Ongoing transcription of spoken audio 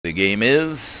The game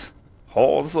is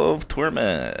Halls of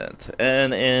Torment,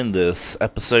 and in this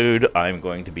episode I'm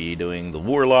going to be doing the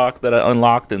Warlock that I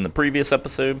unlocked in the previous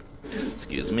episode.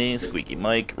 Excuse me, squeaky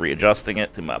mic, readjusting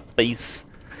it to my face.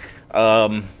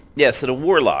 Yeah, so the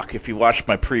Warlock, if you watched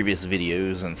my previous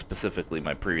videos, and specifically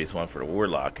my previous one for the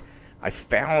Warlock, I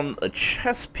found a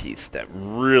chest piece that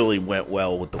really went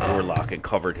well with the Warlock and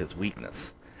covered his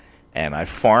weakness. And I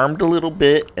farmed a little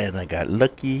bit, and I got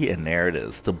lucky, and there it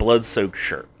is, the blood-soaked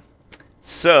shirt.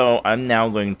 So, I'm now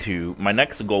going to, my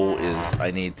next goal is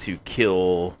I need to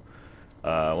kill,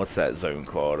 what's that zone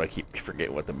called? I keep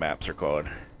forgetting what the maps are called.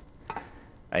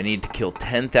 I need to kill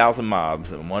 10,000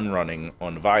 mobs in one running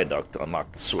on the Viaduct to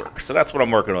unlock the Sork. So that's what I'm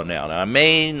working on now. Now, I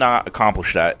may not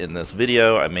accomplish that in this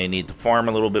video. I may need to farm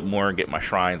a little bit more, get my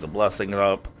Shrines of Blessings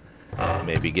up,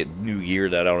 maybe get new gear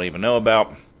that I don't even know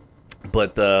about.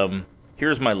 But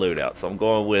here's my loadout. So I'm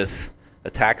going with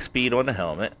attack speed on the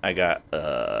helmet. I got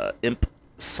imp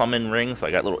summon ring, so I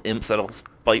got little imps that'll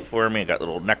fight for me. I got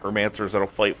little necromancers that'll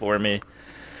fight for me.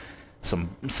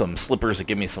 Some slippers that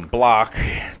give me some block.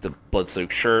 The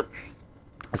blood-soaked shirt.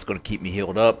 It's going to keep me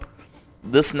healed up.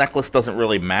 This necklace doesn't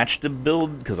really match the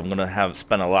build because I'm going to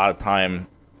spend a lot of time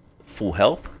full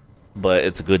health, but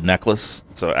it's a good necklace.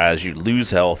 So as you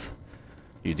lose health,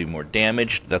 you do more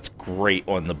damage. That's great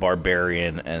on the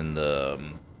Barbarian and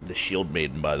the Shield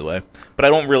Maiden, by the way. But I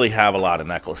don't really have a lot of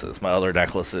necklaces. My other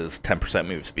necklace is 10%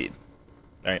 move speed.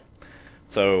 Alright.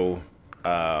 So,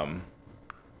 and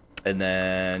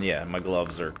then, yeah, my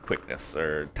gloves are quickness,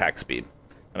 or attack speed.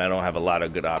 And I don't have a lot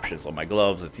of good options on my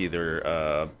gloves. It's either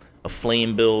a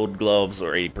flame build gloves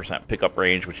or 80% pickup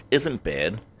range, which isn't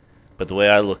bad. But the way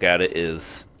I look at it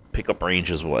is pickup range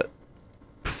is what?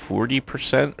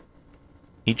 40%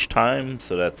 each time?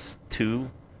 So that's two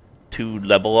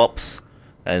level ups.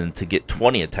 And to get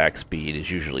 20 attack speed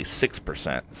is usually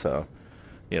 6%. So,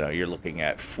 you know, you're looking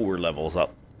at 4 levels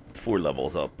up,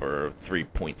 or 3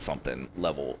 point something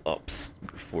level ups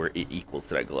before it equals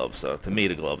to that glove. So to me,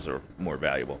 the gloves are more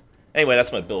valuable. Anyway,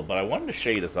 that's my build. But I wanted to show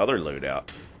you this other loadout.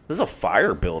 This is a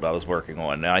fire build I was working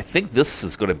on. Now, I think this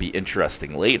is going to be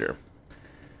interesting later.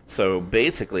 So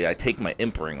basically, I take my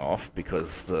imp ring off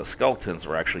because the skeletons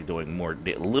were actually doing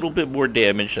a little bit more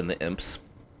damage than the imps.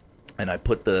 And I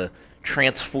put the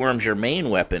transforms your main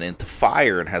weapon into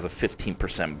fire and has a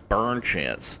 15% burn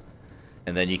chance,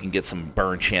 and then you can get some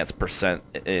burn chance percent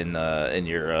in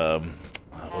your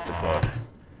what's it called,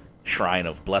 Shrine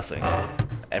of Blessing.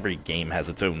 Every game has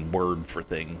its own word for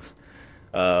things.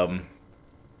 And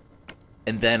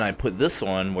then I put this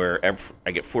on where I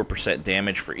get 4%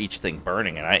 damage for each thing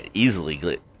burning, and I easily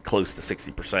get close to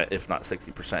 60%, if not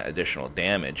 60% additional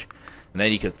damage. And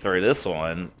then you could throw this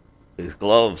on these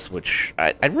gloves, which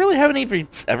I really haven't even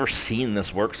ever seen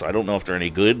this work, so I don't know if they're any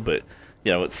good, but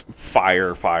you know, it's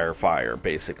fire, fire, fire,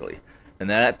 basically. And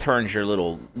that turns your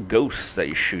little ghosts that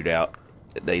you shoot out,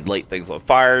 they light things on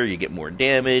fire, you get more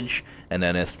damage, and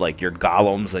then it's like your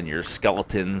golems and your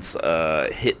skeletons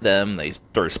hit them, they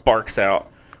throw sparks out.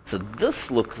 So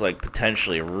this looks like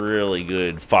potentially a really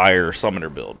good fire summoner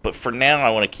build. But for now,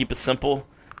 I want to keep it simple.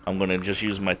 I'm going to just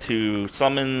use my 2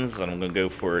 summons, and I'm going to go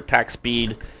for attack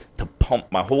speed to pump.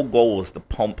 My whole goal is to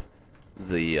pump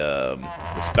the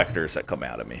specters that come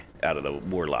out of the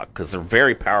Warlock, because they're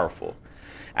very powerful.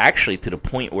 Actually, to the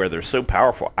point where they're so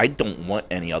powerful, I don't want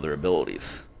any other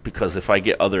abilities, because if I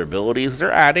get other abilities,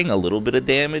 they're adding a little bit of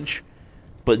damage,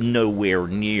 but nowhere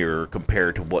near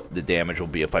compared to what the damage will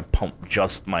be if I pump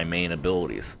just my main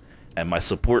abilities. And my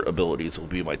support abilities will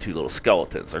be my 2 little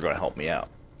skeletons. They're going to help me out.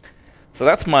 So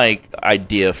that's my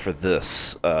idea for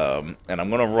this, and I'm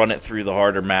going to run it through the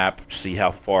harder map, see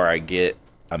how far I get.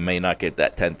 I may not get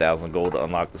that 10,000 gold to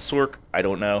unlock the Sork, I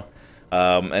don't know.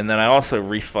 And then I also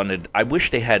refunded, I wish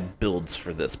they had builds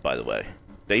for this, by the way.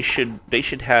 They should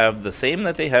have the same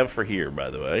that they have for here, by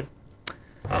the way.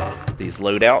 These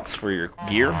loadouts for your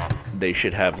gear, they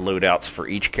should have loadouts for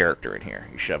each character in here.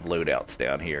 You should have loadouts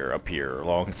down here, up here,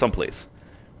 along someplace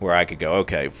where I could go,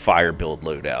 okay, fire build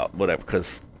loadout, whatever,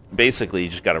 because basically you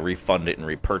just got to refund it and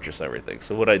repurchase everything.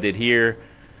 So what I did here,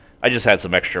 I just had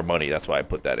some extra money, that's why I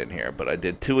put that in here. But I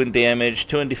did 2 in damage,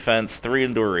 2 in defense, 3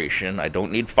 in duration. I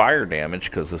don't need fire damage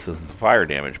because this isn't the fire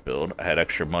damage build. I had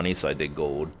extra money, so I did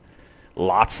gold.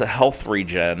 Lots of health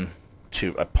regen.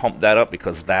 I pumped that up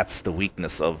because that's the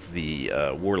weakness of the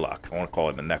Warlock. I want to call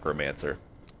it the Necromancer.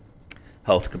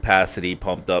 Health capacity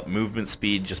pumped up. Movement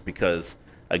speed, just because,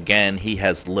 again, he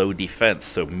has low defense,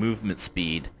 so movement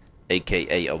speed,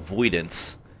 aka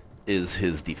avoidance, is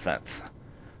his defense.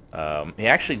 He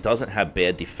actually doesn't have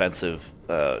bad defensive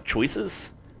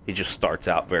choices, he just starts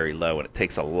out very low, and it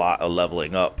takes a lot of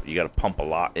leveling up. You got to pump a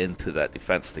lot into that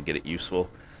defense to get it useful.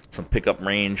 Some pickup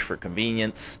range for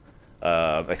convenience.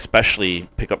 Especially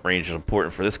pickup range is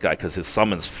important for this guy because his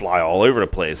summons fly all over the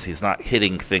place. He's not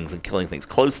hitting things and killing things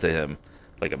close to him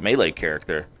like a melee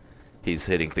character. He's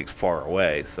hitting things far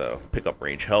away, so pickup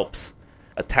range helps.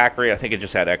 Attack rate, I think it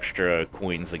just had extra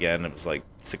coins again. It was like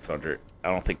 600. I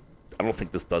don't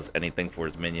think this does anything for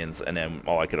his minions, and then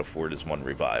all I can afford is 1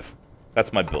 revive.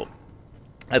 That's my build.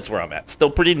 That's where I'm at. Still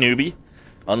pretty newbie.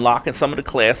 Unlocking some of the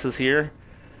classes here.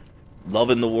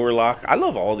 Loving the Warlock. I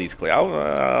love all these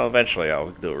classes. Eventually I'll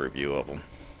do a review of them.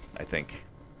 I think.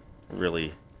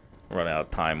 Really run out of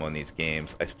time on these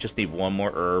games. I just need 1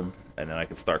 more herb, and then I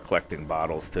can start collecting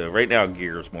bottles too. Right now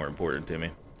gear is more important to me.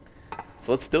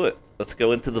 So let's do it. Let's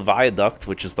go into the Viaduct,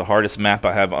 which is the hardest map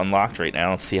I have unlocked right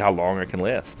now, and see how long I can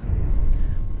last.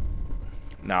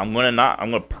 Now I'm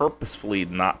gonna purposefully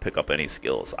not pick up any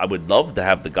skills. I would love to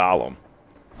have the Golem,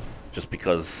 just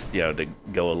because, you know, to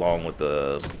go along with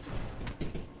the.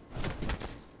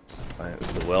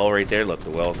 Is the well right there? Look, the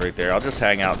well's right there. I'll just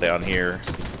hang out down here.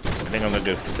 I think I'm gonna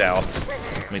go south.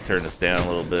 Let me turn this down a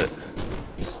little bit.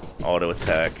 Auto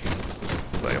attack.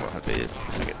 So I don't have to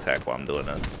get attack while I'm doing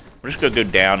this. I'm just gonna go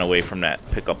down away from that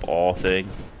pick up all thing,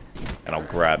 and I'll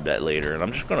grab that later. And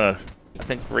I'm just gonna. I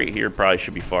think right here probably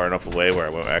should be far enough away where I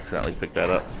won't accidentally pick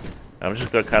that up. I'm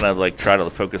just gonna kind of like try to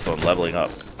focus on leveling up.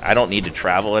 I don't need to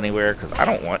travel anywhere because I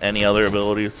don't want any other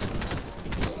abilities.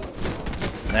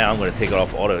 Now I'm going to take it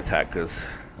off auto attack because,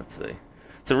 let's see.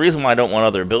 It's the reason why I don't want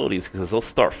other abilities because they'll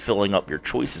start filling up your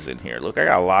choices in here. Look, I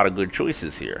got a lot of good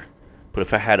choices here. But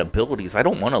if I had abilities, I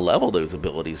don't want to level those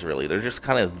abilities really. They're just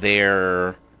kind of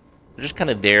there. They're just kind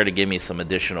of there to give me some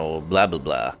additional blah, blah,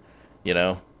 blah, you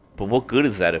know? But what good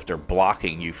is that if they're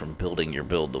blocking you from building your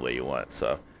build the way you want?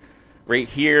 So right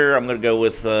here, I'm going to go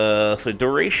with, so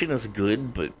duration is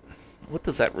good, but what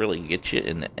does that really get you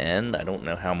in the end? I don't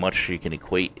know how much you can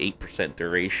equate 8%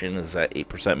 duration. Is that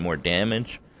 8% more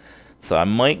damage? So I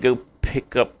might go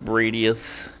pick up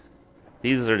radius.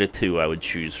 These are the 2 I would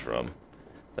choose from.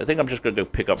 So I think I'm just going to go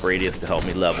pick up radius to help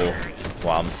me level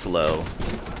while I'm slow.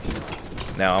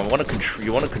 Now you want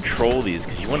to control these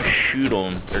because you want to shoot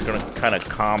them. They're going to kind of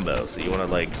combo. So you want to,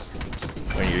 like,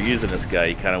 when you're using this guy,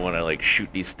 you kind of want to like shoot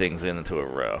these things into a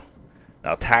row.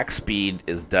 Now attack speed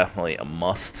is definitely a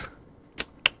must.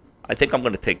 I think I'm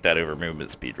going to take that over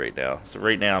movement speed right now. So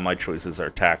right now my choices are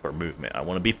attack or movement. I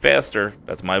want to be faster.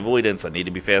 That's my avoidance. I need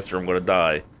to be faster. I'm going to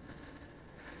die.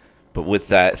 But with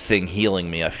that thing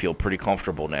healing me, I feel pretty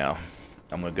comfortable now.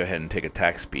 I'm going to go ahead and take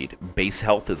attack speed. Base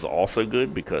health is also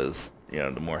good because, you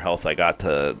know, the more health I got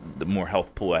the more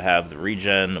health pool I have, the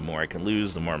regen, the more I can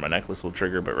lose, the more my necklace will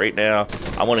trigger. But right now,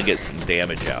 I want to get some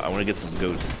damage out. I want to get some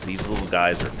ghosts. These little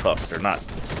guys are tough. They're not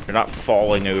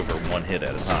falling over 1 hit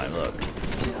at a time. Look,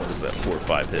 what is that, 4 or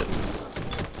 5 hits.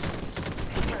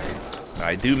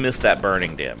 I do miss that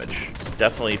burning damage.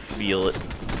 Definitely feel it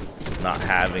not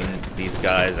having these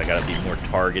guys. I gotta be more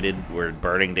targeted where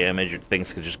burning damage or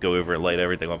things could just go over and light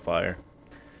everything on fire.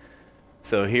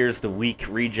 So here's the weak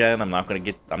regen. I'm not gonna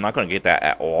get that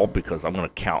at all because I'm gonna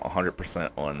count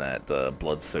 100% on that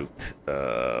blood-soaked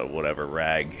whatever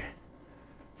rag.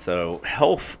 So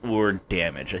health or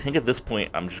damage. I think at this point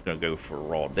I'm just gonna go for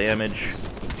raw damage.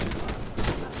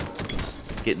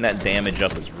 Getting that damage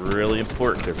up is really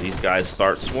important because these guys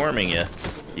start swarming you.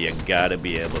 You gotta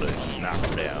be able to knock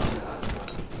them down.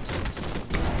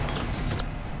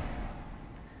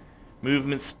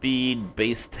 Movement speed,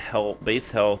 base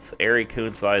health, area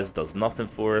code size does nothing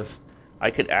for us. I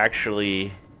could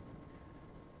actually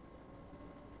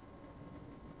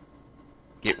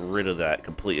get rid of that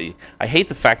completely. I hate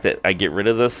the fact that I get rid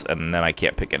of this and then I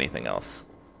can't pick anything else.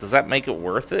 Does that make it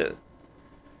worth it?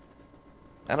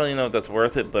 I don't even know if that's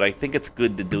worth it, but I think it's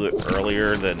good to do it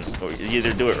earlier than, or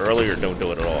either do it early or don't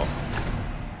do it at all.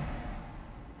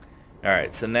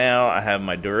 Alright, so now I have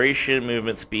my duration,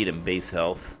 movement speed, and base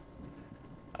health.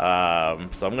 So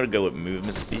I'm going to go with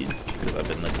movement speed, because I've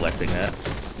been neglecting that.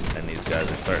 And these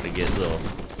guys are starting to get a little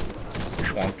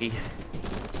schwonky.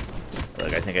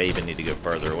 Like, I think I even need to go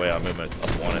further away. I'll move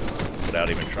myself on it without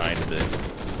even trying to do.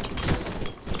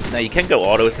 Now, you can go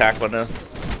auto attack on this.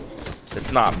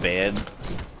 It's not bad.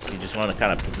 You just want to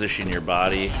kind of position your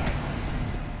body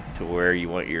to where you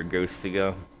want your ghosts to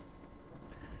go.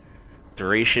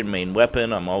 Duration, main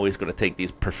weapon. I'm always going to take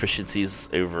these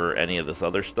proficiencies over any of this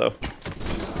other stuff.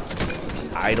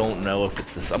 I don't know if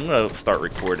it's this. I'm going to start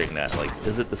recording that. Like,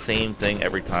 is it the same thing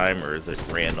every time, or is it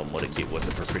random what the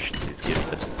proficiencies give you?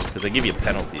 Because they give you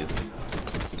penalties.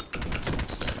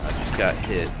 I just got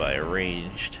hit by a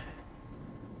ranged.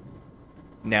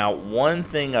 Now, one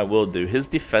thing I will do, his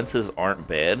defenses aren't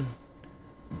bad,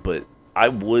 but I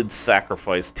would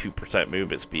sacrifice 2%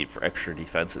 movement speed for extra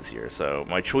defenses here. So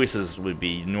my choices would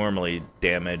be normally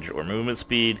damage or movement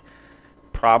speed.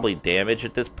 Probably damage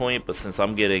at this point, but since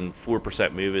I'm getting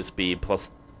 4% movement speed plus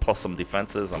some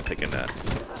defenses, I'm picking that.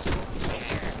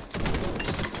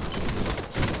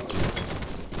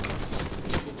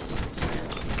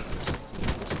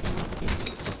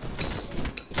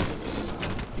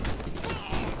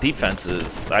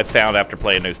 Defenses, I found after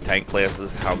playing those tank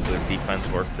classes how good defense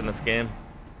works in this game.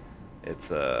 It's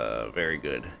very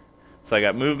good. So I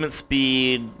got movement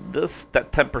speed.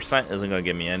 That 10% isn't going to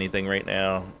give me anything right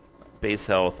now. Base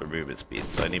health or movement speed,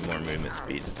 so I need more movement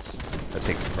speed. That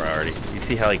takes priority. You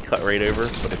see how he cut right over?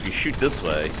 But if you shoot this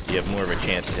way, you have more of a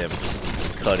chance of him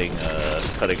cutting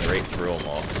right through them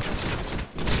all.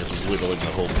 Just whittling the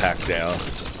whole pack down.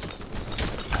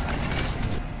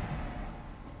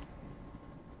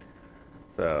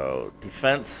 So,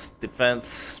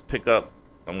 defense, pick up.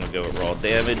 I'm going to go with raw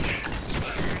damage.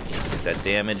 Get that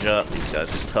damage up. These guys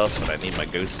are tough, and I need my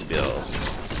ghosts to be able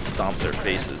to stomp their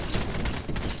faces.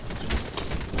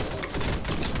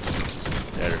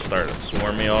 Yeah, they're starting to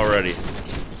swarm me already.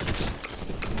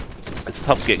 It's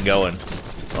tough getting going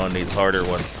on these harder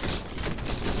ones.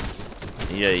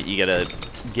 Yeah, you gotta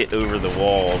get over the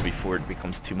wall before it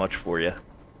becomes too much for you.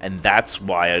 And that's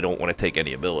why I don't want to take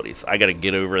any abilities. I gotta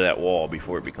get over that wall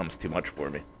before it becomes too much for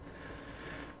me.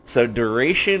 So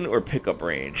duration or pickup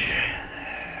range?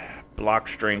 Block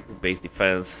strength, base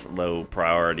defense, low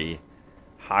priority,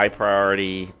 high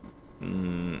priority.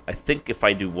 I think if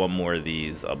I do one more of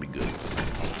these, I'll be good.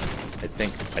 I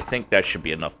think that should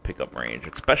be enough pickup range,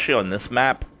 especially on this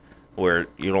map where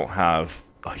you don't have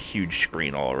a huge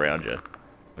screen all around you.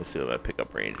 Let's see what my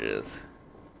pickup range is.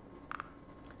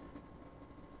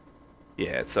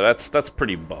 Yeah, so that's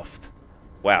pretty buffed.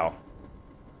 Wow.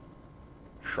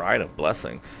 Shrine of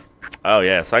Blessings. Oh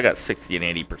yeah, so I got 60 and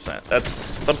 80%.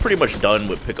 So I'm pretty much done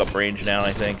with pickup range now,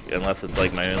 I think, unless it's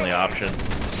like my only option.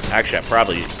 Actually, I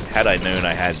probably, had I known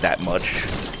I had that much,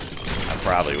 I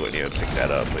probably wouldn't even pick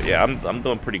that up. But yeah, I'm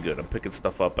doing pretty good. I'm picking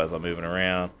stuff up as I'm moving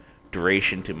around.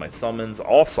 Duration to my summons,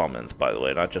 all summons, by the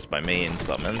way, not just my main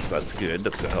summons. That's good.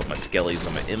 That's gonna help my skellies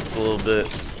and my imps a little bit.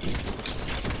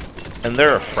 And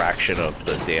they're a fraction of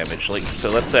the damage. Like, so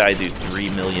let's say I do 3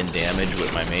 million damage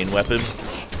with my main weapon.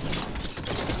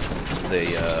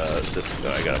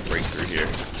 I gotta break through here.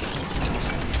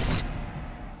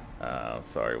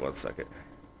 Sorry, 1 second.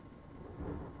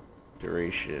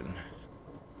 Duration.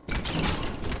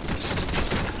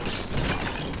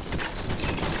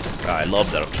 I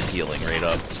love that I'm just healing right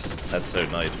up. That's so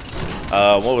nice.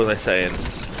 What was I saying?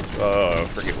 Oh, I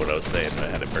forget what I was saying. I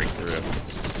had to break through.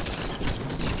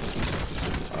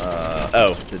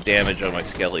 Oh, the damage on my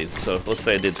skellies. So if, let's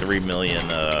say I did 3 million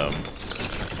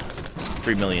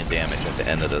damage at the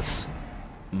end of this,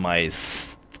 my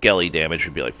skelly damage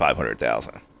would be like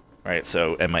 500,000, right?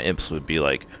 So, and my imps would be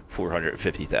like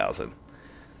 450,000.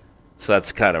 So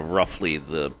that's kind of roughly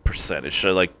the percentage.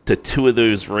 So like the two of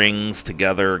those rings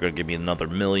together are going to give me another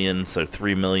million. So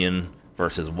 3 million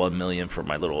versus 1 million for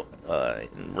my little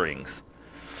rings.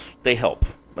 They help.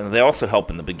 And they also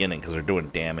help in the beginning because they're doing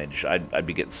damage. I'd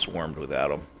be getting swarmed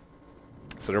without them.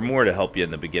 So they're more to help you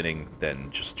in the beginning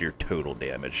than just your total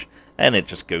damage. And it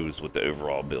just goes with the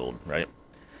overall build, right?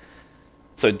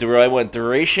 So do I want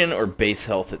duration or base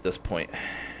health at this point?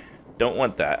 Don't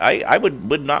want that. I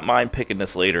would not mind picking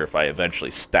this later if I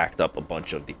eventually stacked up a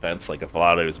bunch of defense. Like if a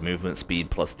lot of those movement speed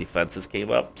plus defenses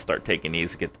came up, start taking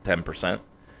these to get to 10%.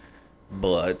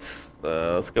 But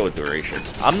let's go with duration.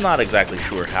 I'm not exactly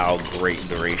sure how great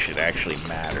duration actually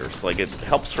matters. Like, it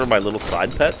helps for my little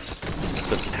side pets,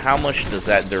 but how much does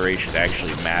that duration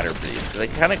actually matter for these? Because they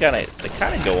kind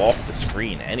of go off the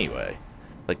screen anyway.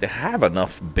 Like, to have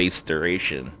enough base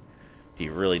duration, do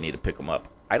you really need to pick them up?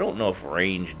 I don't know if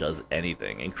range does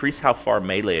anything. Increase how far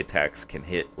melee attacks can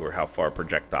hit or how far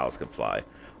projectiles can fly.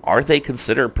 Are they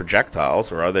considered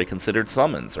projectiles, or are they considered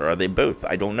summons, or are they both?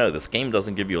 I don't know. This game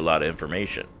doesn't give you a lot of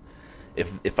information.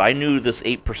 If I knew this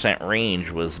 8%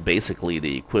 range was basically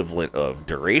the equivalent of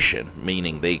duration,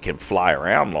 meaning they can fly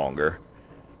around longer,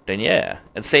 then yeah.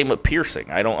 And same with piercing.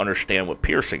 I don't understand what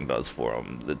piercing does for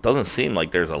them. It doesn't seem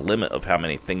like there's a limit of how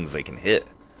many things they can hit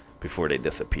before they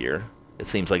disappear. It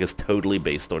seems like it's totally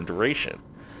based on duration.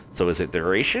 So is it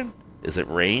duration? Is it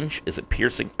range? Is it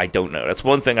piercing? I don't know. That's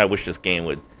one thing I wish this game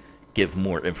would give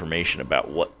more information about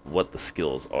what the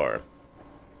skills are.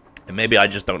 And maybe I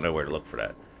just don't know where to look for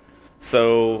that.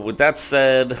 So with that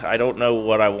said, I don't know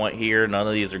what I want here. None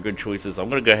of these are good choices. I'm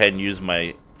going to go ahead and use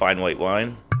my fine white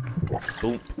wine.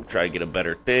 Boom. Try to get a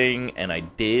better thing, and I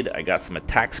did. I got some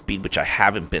attack speed, which I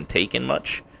haven't been taking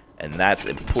much, and that's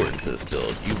important to this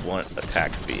build. You want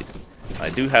attack speed. I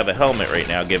do have a helmet right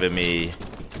now giving me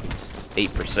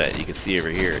 8%. You can see over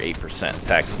here, 8%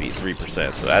 attack speed,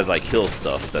 3%. So as I kill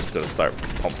stuff, that's going to start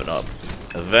pumping up.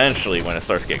 Eventually, when it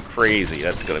starts getting crazy,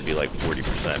 that's going to be like 40%,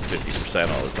 50%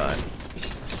 all the time.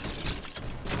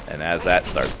 And as that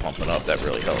starts pumping up, that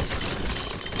really helps.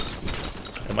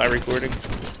 Am I recording?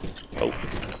 Oh.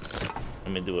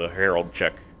 Let me do a herald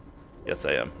check. Yes,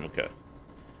 I am. Okay.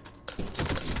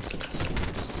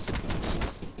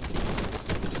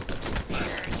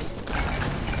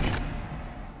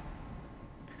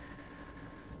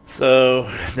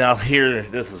 So, now here,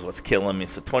 this is what's killing me.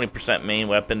 So 20% main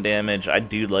weapon damage. I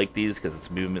do like these because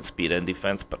it's movement, speed, and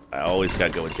defense, but I always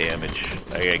gotta go with damage.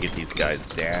 I gotta get these guys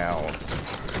down.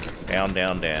 Down,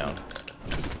 down, down.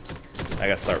 I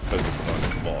gotta start focusing on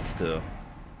this boss, too.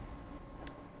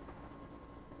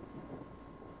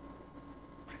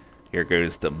 Here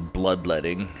goes the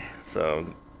bloodletting. So,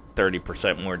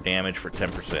 30% more damage for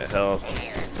 10%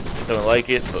 health. Don't like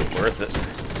it, but worth it.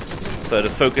 So to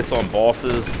focus on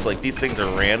bosses, like these things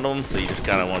are random, so you just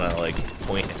kind of want to like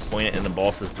point it in the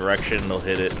boss's direction, they'll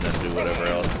hit it, and then do whatever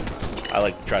else. I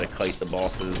like to try to kite the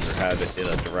bosses or have it in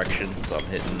a direction, so I'm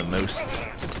hitting the most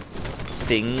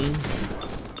things.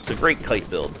 It's a great kite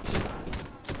build.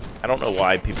 I don't know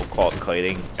why people call it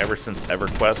kiting. Ever since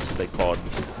EverQuest, they called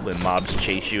when mobs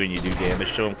chase you and you do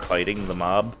damage to them, kiting the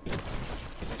mob.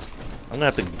 I'm gonna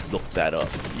have to look that up.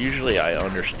 Usually I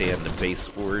understand the base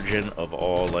origin of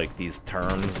all like these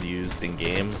terms used in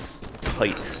games.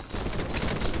 Kite.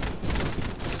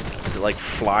 Is it like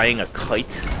flying a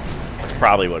kite? That's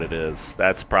probably what it is.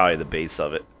 That's probably the base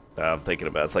of it that I'm thinking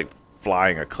about. It's like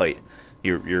flying a kite.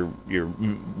 You're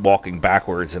walking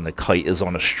backwards and the kite is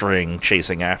on a string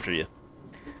chasing after you.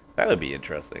 That would be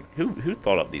interesting. Who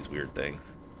thought up these weird things?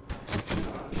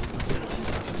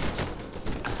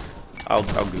 I'll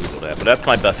Google that, but that's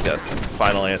my best guess.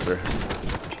 Final answer.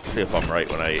 See if I'm right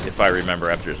if I remember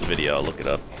after this video, I'll look it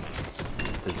up.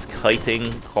 Is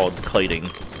kiting called kiting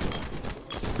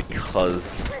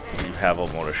because you have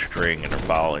them on a string and they're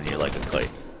following you like a kite?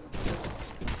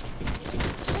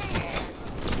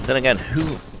 Then again, who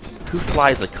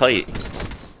flies a kite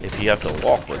if you have to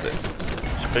walk with it?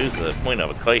 I suppose the point of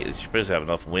a kite is you're supposed to have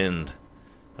enough wind.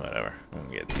 Whatever. I don't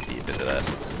get too deep into that.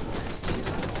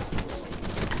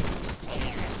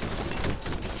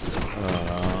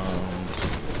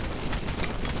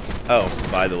 Oh,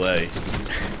 by the way,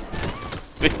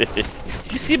 did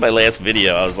you see my last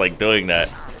video? I was like doing that.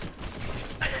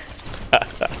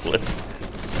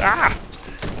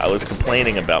 I was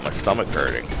complaining about my stomach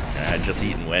hurting, and I had just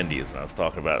eaten Wendy's, and I was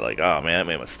talking about like, oh man, that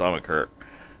made my stomach hurt.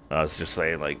 And I was just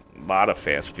saying like, a lot of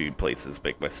fast food places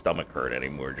make my stomach hurt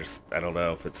anymore. Just, I don't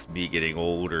know if it's me getting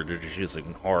old or they're just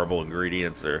using horrible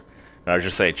ingredients, or. And I was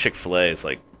just saying Chick-fil-A is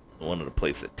like one of the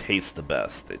places that tastes the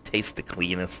best. It tastes the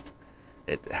cleanest.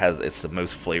 It's the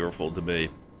most flavorful to me,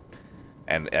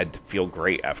 and I feel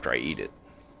great after I eat it.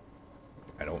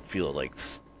 I don't feel like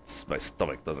my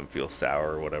stomach doesn't feel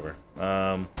sour or whatever.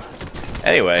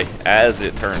 Anyway, as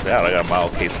it turns out, I got a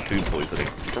mild case of food poisoning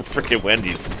from freaking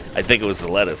Wendy's. I think it was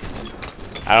the lettuce.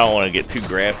 I don't want to get too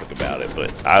graphic about it,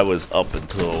 but I was up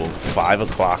until 5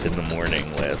 o'clock in the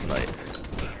morning last night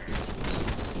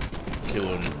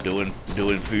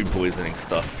doing food poisoning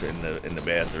stuff in the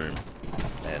bathroom.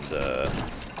 And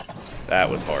that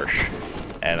was harsh.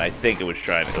 And I think it was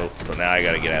trying to, so now I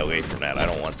gotta get away from that. I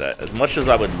don't want that. As much as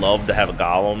I would love to have a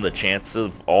golem, the chance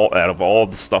of out of all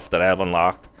the stuff that I have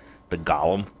unlocked, the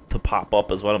golem to pop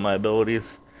up is one of my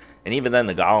abilities. And even then,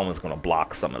 the golem is gonna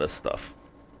block some of this stuff.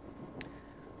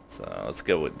 So let's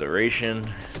go with duration.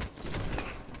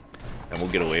 And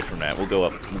we'll get away from that. We'll go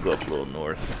up a little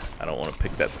north. I don't want to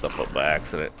pick that stuff up by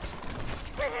accident.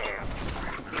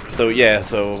 So yeah,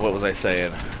 so what was I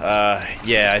saying?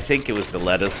 Yeah, I think it was the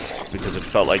lettuce, because it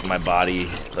felt like my body,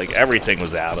 like everything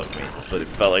was out of me, but it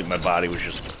felt like my body was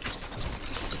just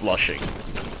flushing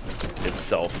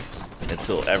itself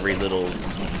until every little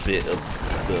bit of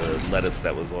the lettuce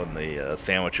that was on the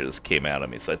sandwiches came out of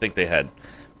me. So I think they had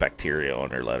bacteria on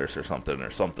their lettuce or something.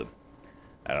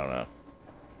 I don't know.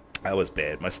 That was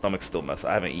bad. My stomach's still messed.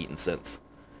 I haven't eaten since.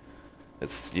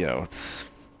 It's, you know, it's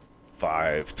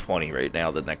 5:20 right now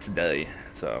the next day,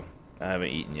 so I haven't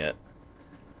eaten yet.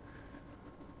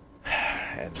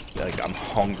 And like, I'm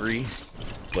hungry,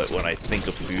 but when I think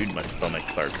of food, my stomach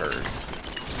starts hurting.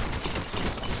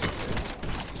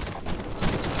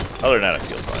 Other than that, I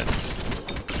feel fine.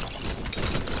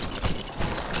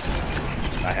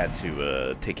 I had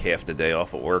to take half the day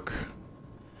off of work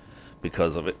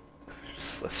because of it.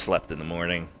 slept in the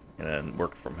morning and then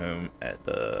worked from home in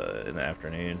the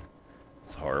afternoon.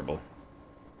 It's horrible.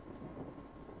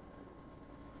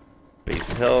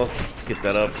 Base health, let's get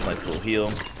that up. It's a nice little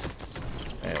heal.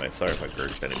 Anyway, sorry if I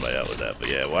cursed anybody out with that, but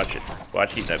yeah, watch it.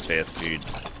 Watch eating that fast food.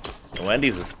 And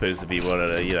Wendy's is supposed to be one of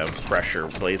the, you know, fresher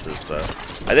places, so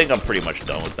I think I'm pretty much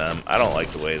done with them. I don't like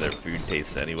the way their food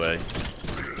tastes anyway.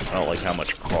 I don't like how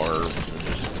much carbs and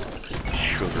just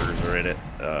sugars are in it.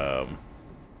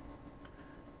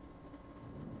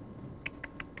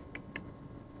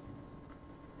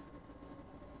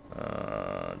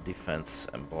 Defense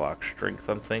and block strength,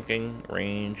 I'm thinking.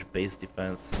 Range, base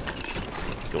defense.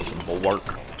 Go some bulwark.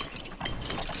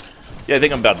 Yeah, I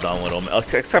think I'm about done with them,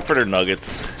 except for their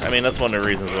nuggets. I mean, that's one of the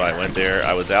reasons why I went there.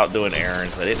 I was out doing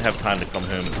errands. I didn't have time to come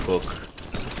home and cook.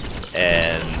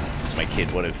 And my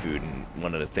kid wanted food, and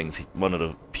one of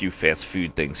the few fast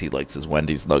food things he likes is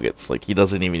Wendy's nuggets. Like, he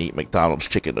doesn't even eat McDonald's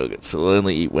chicken nuggets. So he'll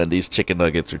only eat Wendy's chicken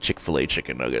nuggets or Chick-fil-A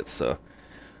chicken nuggets. So,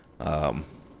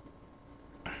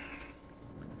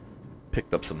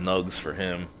 picked up some nugs for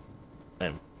him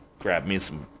and grabbed me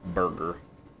some burger.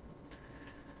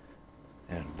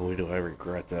 And boy, do I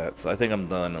regret that. So I think I'm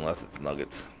done unless it's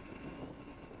nuggets.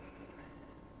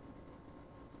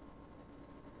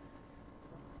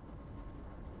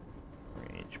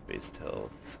 Range, based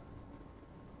health.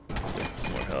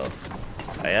 More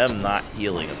health. I am not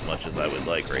healing as much as I would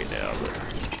like right now, but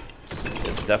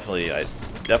it's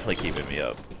definitely keeping me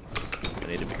up. I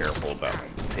need to be careful about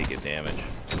taking damage,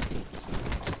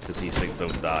 because these things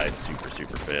don't die super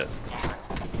fast.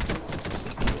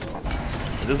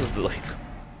 This is the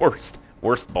worst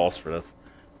boss for this.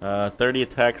 30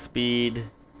 attack speed.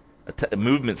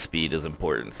 Movement speed is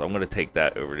important, so I'm going to take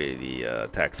that over to the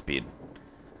attack speed.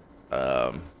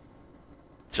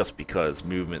 Just because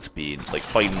movement speed, like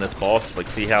fighting this boss, like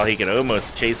see how he can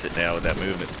almost chase it now with that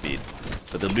movement speed.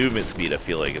 But the movement speed I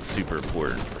feel like is super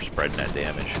important for spreading that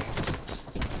damage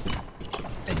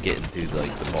and getting to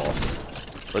like the boss.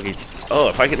 Look,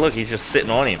 if I could look, he's just sitting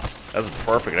on him. That's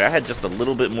perfect. I had just a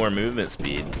little bit more movement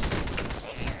speed.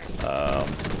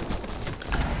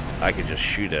 I could just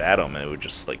shoot it at him and it would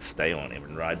just like stay on him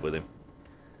and ride with him.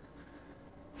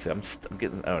 See, I'm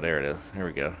getting, oh, there it is. Here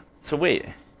we go. So wait.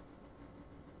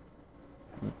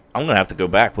 I'm gonna have to go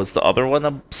back. Was the other one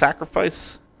a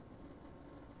sacrifice?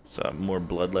 So more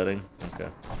bloodletting? Okay.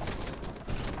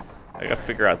 I gotta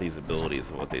figure out these abilities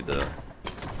and what they do.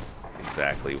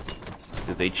 Exactly.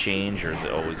 Do they change, or is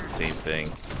it always the same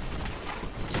thing?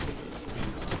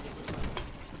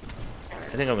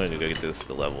 I think I'm going to go get this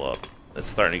to level up. It's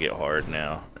starting to get hard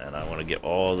now, and I want to get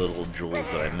all the little jewels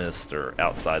that I missed or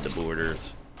outside the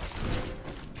borders.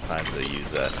 Time to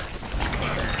use that.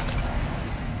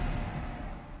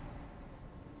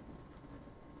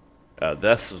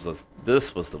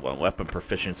 This was the one, weapon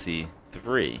proficiency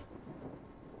 3.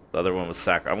 The other one was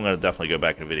I'm going to definitely go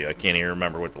back in the video. I can't even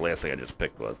remember what the last thing I just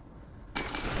picked was.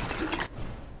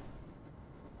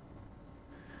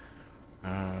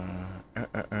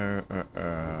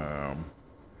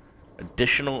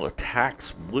 Additional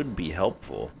attacks would be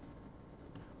helpful,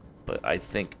 but I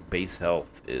think base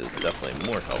health is definitely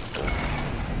more helpful.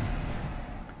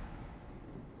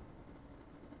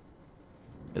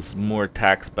 Is more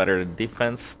attacks better than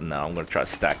defense? No, I'm going to try to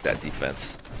stack that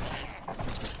defense.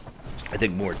 I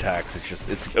think more attacks,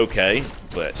 it's okay,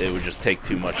 but it would just take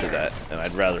too much of that, and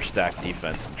I'd rather stack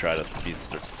defense and try to be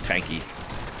tanky.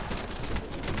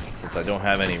 Since I don't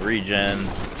have any regen,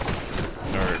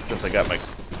 or since I got my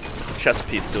chest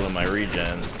piece doing my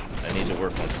regen, I need to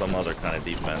work on some other kind of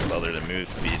defense other than move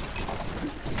speed.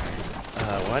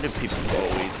 Why do people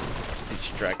always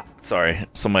distract? Sorry,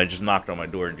 somebody just knocked on my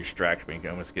door and distracted me and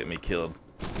almost get me killed.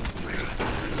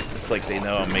 It's like they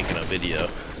know I'm making a video.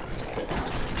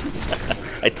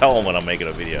 I tell them when I'm making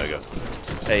a video, I go,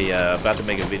 hey, about to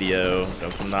make a video,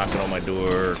 don't come knocking on my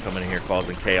door, or coming in here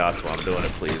causing chaos while I'm doing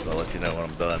it, please. I'll let you know when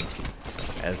I'm done.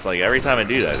 And it's like every time I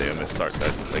do that, they're gonna start to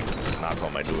like knock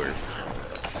on my door.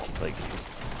 Like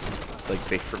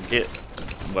they forget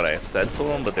what I said to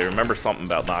them, but they remember something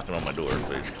about knocking on my door, so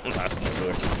they just come knock on my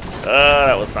door.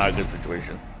 That was not a good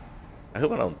situation. I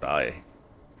hope I don't die.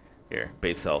 Here,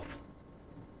 base health.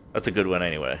 That's a good one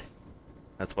anyway.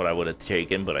 That's what I would have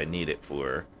taken, but I need it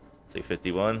for, say,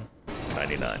 51,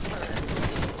 99.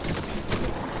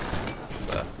 It's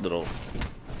a little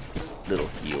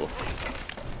heal.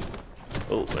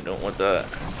 Oh, I don't want that.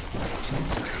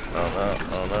 Oh no,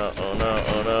 oh no, oh no,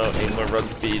 oh no. Need more run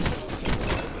speed.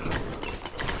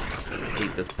 I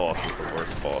hate this boss. It's the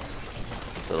worst boss.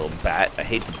 The little bat. I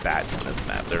hate the bats in this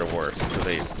map. They're the worst because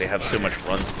they have so much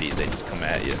run speed. They just come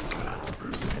at you,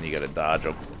 and you gotta dodge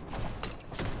them.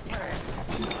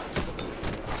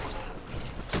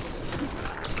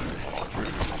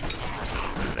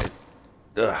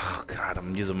 Ugh, God,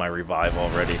 I'm using my revive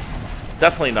already.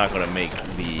 Definitely not gonna make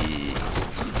the...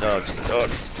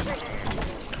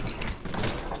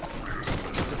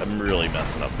 I'm really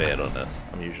messing up bad on this.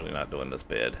 I'm usually not doing this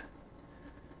bad.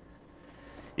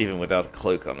 Even without the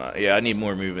cloak, I'm not. Yeah, I need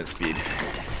more movement speed.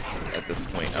 At this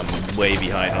point, I'm way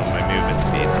behind on my movement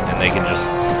speed, and they can just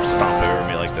stomp over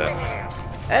me like that.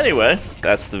 Anyway,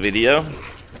 that's the video.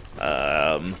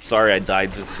 Sorry I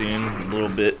died so soon. A little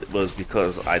bit was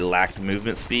because I lacked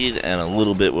movement speed, and a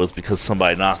little bit was because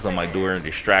somebody knocked on my door and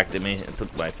distracted me and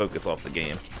took my focus off the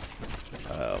game.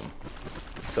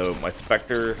 So my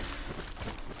specters...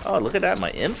 Oh, look at that!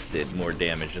 My imps did more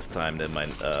damage this time than my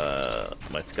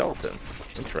my skeletons.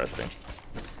 Interesting.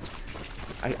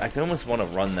 I can almost want to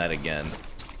run that again.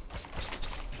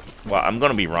 Well, I'm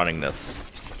going to be running this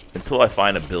until I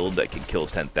find a build that can kill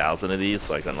 10,000 of these,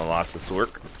 so I can unlock the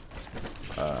Sork.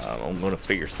 I'm going to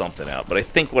figure something out. But I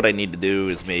think what I need to do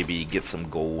is maybe get some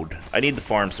gold. I need to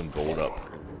farm some gold up.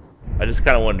 I just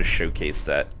kind of wanted to showcase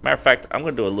that. Matter of fact, I'm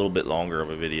going to do a little bit longer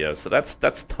of a video, so that's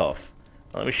tough.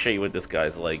 Let me show you what this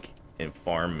guy's like in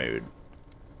farm mode.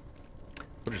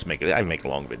 We'll just make it. I make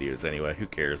long videos anyway. Who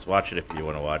cares? Watch it if you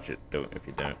want to watch it. Don't if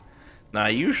you don't. Now I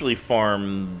usually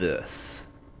farm this.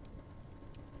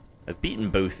 I've beaten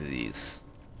both of these.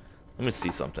 Let me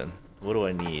see something. What do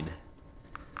I need?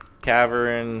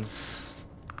 Caverns,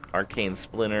 arcane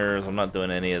splinters. I'm not doing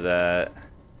any of that.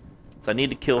 So I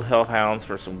need to kill hellhounds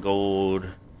for some gold.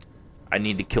 I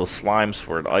need to kill slimes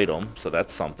for an item, so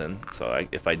that's something. So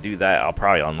if I do that, I'll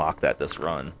probably unlock that this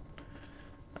run.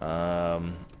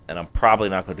 And I'm probably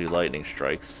not going to do lightning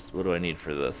strikes. What do I need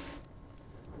for this?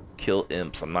 Kill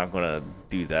imps. I'm not going to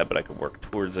do that, but I can work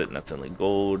towards it, and that's only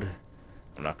gold.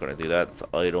 I'm not going to do that. It's an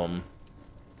item.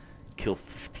 Kill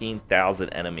 15,000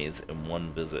 enemies in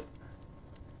one visit.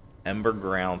 Ember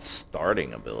Ground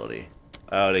starting ability.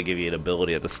 Oh, they give you an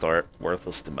ability at the start.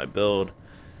 Worthless to my build.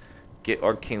 Get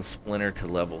Arcane Splinter to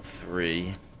level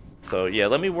 3. So yeah,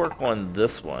 let me work on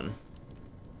this one.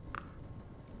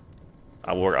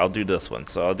 I'll do this one.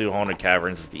 So I'll do Haunted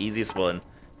Caverns. It's the easiest one.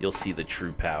 You'll see the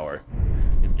true power.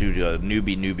 Do a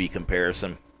newbie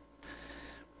comparison.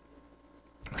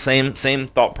 Same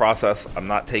thought process. I'm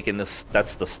not taking this.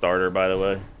 That's the starter, by the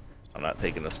way. I'm not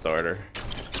taking the starter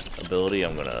ability.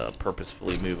 I'm gonna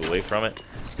purposefully move away from it.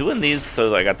 Doing these,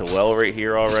 so I got the well right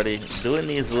here already. Doing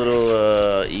these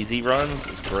little easy runs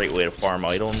is a great way to farm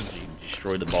items. You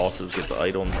destroy the bosses, get the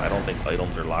items. I don't think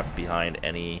items are locked behind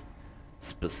any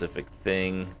specific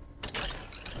thing.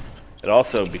 It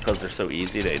also, because they're so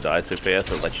easy, they die so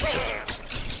fast, it lets you just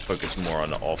focus more on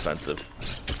the offensive.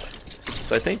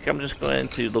 So I think I'm just going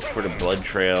to look for the blood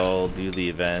trail, do the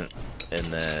event, and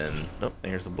then... Oh,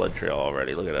 here's the blood trail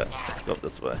already. Look at that. Let's go up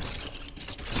this way.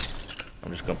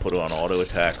 I'm just going to put it on auto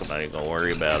attack. I'm not even going to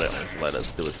worry about it. Just let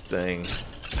us do its thing.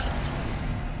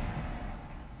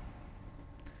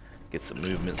 Get some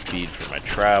movement speed for my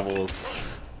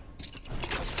travels.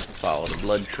 Follow the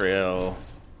blood trail.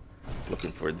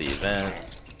 Looking for the event.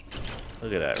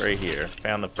 Look at that right here.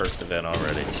 Found the first event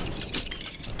already.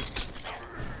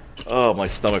 Oh, my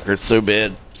stomach hurts so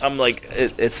bad. I'm like,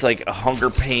 it's like a hunger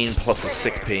pain plus a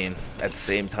sick pain at the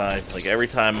same time. Like every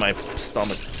time my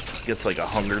stomach gets like a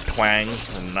hunger twang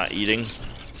and I'm not eating,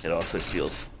 it also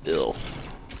feels ill.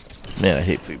 Man, I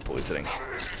hate food poisoning.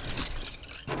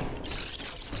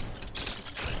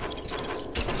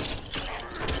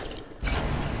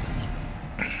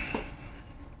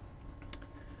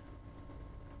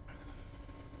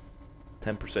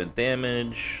 %10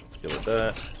 damage. Let's go with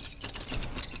that.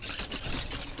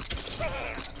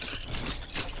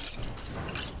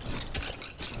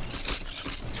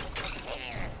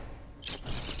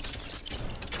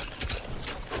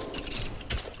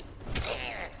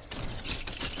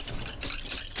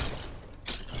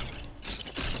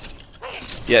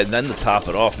 Yeah, and then to top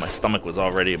it off, my stomach was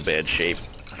already in bad shape.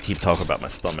 I keep talking about my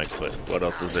stomach, but what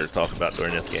else is there to talk about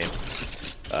during this game?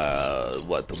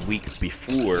 The week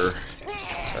before,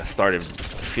 I started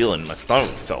feeling, my stomach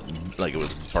felt like it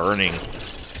was burning.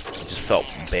 It just felt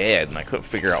bad, and I couldn't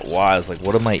figure out why. I was like,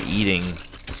 what am I eating?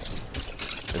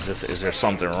 Is there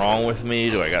something wrong with me?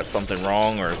 Do I got something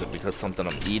wrong, or is it because something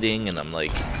I'm eating? And I'm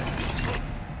like,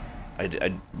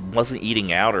 I wasn't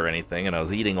eating out or anything, and I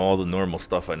was eating all the normal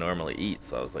stuff I normally eat,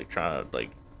 so I was like trying to like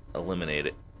eliminate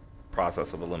it.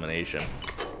 Process of elimination.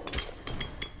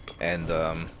 And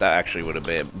that actually would have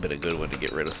been a good one to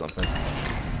get rid of something.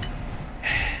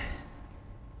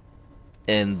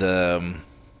 And I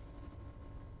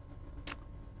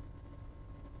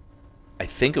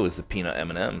think it was the peanut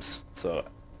M&Ms. So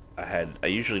I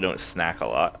usually don't snack a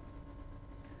lot.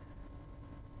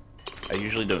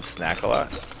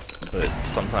 But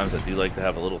sometimes I do like to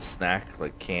have a little snack,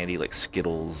 like candy, like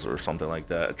Skittles or something like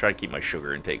that. I try to keep my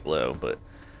sugar intake low, but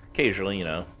occasionally, you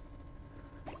know,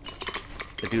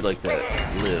 I do like to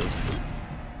live.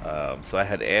 So I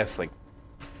had asked, like,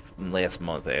 last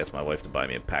month, I asked my wife to buy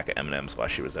me a pack of M&Ms while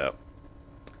she was out.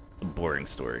 It's a boring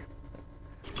story.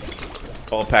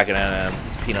 All a pack of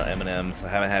M&Ms, peanut M&Ms. I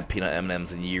haven't had peanut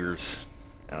M&Ms in years.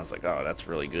 And I was like, oh, that's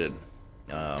really good.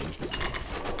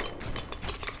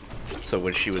 So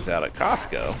when she was out at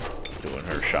Costco doing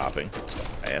her shopping,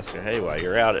 I asked her, hey, while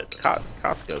you're out at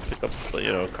Costco, pick up,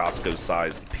 you know,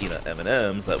 Costco-sized peanut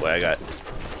M&Ms. That way I got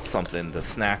something to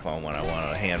snack on when I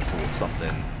want a handful of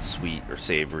something sweet or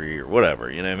savory or whatever,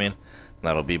 you know what I mean?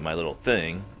 That'll be my little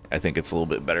thing. I think it's a little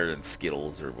bit better than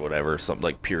Skittles or whatever, something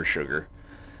like pure sugar.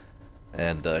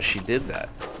 And she did that,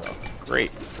 so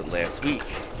great. So last week,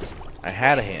 I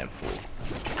had a handful,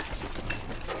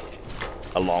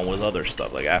 along with other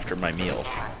stuff. Like after my meal,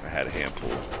 I had a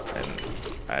handful, and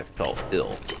I felt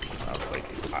ill. I was like,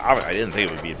 I didn't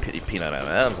think it would be peanut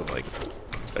M&Ms. I'm like,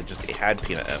 I just had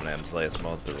peanut M&Ms last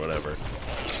month or whatever.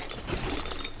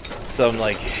 So I'm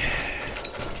like,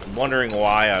 wondering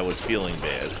why I was feeling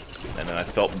bad, and then I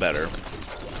felt better,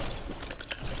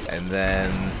 and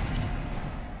then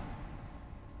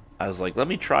I was like, let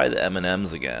me try the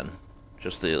M&Ms again,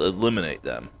 just to eliminate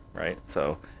them, right?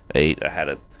 So I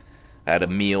had a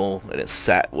meal, and it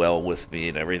sat well with me,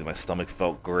 and everything. My stomach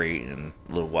felt great, and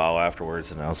a little while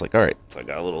afterwards, and I was like, all right. So I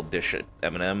got a little dish of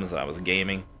M&Ms, and I was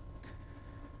gaming.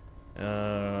 So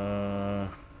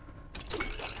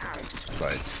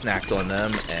I snacked on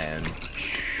them, and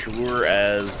sure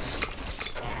as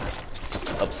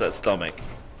upset stomach,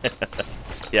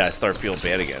 yeah, I started feeling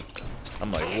bad again.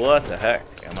 I'm like, what the heck?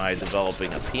 Am I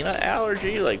developing a peanut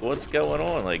allergy? Like, what's going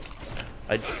on? Like,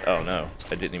 oh no,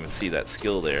 I didn't even see that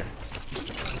skill there.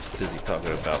 Busy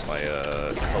talking about my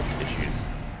health issues.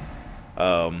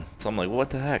 So I'm like, what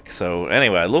the heck? So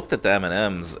anyway, I looked at the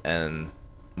M&Ms, and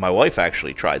my wife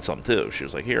actually tried some too. She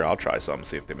was like, here, I'll try some,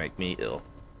 see if they make me ill.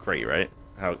 Great, right?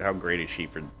 How great is she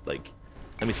for, like,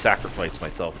 let me sacrifice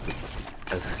myself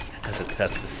as a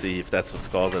test to see if that's what's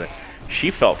causing it. She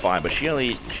felt fine, but she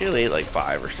only ate like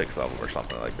 5 or 6 of them or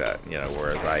something like that, you know,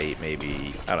 whereas I ate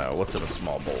maybe, I don't know, what's in a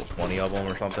small bowl, 20 of them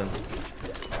or something.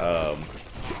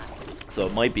 So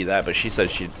it might be that, but she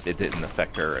said it didn't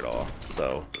affect her at all.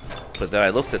 So, but then I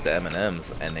looked at the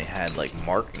M&Ms, and they had like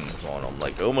markings on them,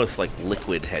 like almost like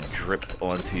liquid had dripped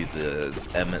onto the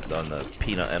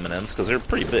peanut M&Ms, because they're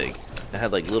pretty big. They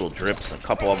had like little drips. A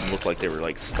couple of them looked like they were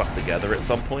like stuck together at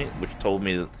some point, which told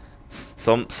me that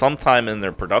sometime in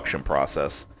their production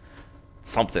process,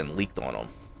 something leaked on them.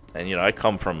 And you know, I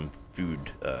come from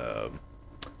food. Well,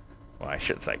 I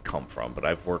shouldn't say I come from, but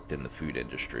I've worked in the food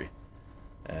industry,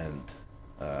 and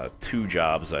 2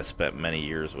 jobs I spent many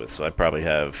years with. So I probably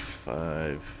have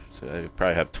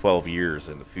 12 years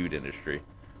in the food industry,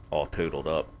 all totaled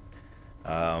up.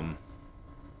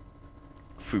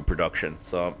 Food production.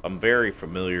 So I'm very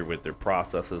familiar with their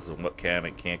processes and what can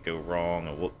and can't go wrong,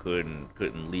 and what could and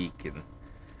couldn't leak. And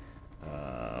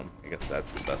I guess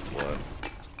that's the best one.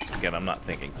 Again, I'm not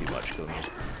thinking too much because I'm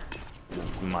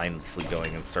just mindlessly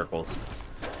going in circles.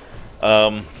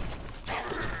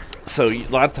 So a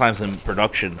lot of times in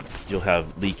production, you'll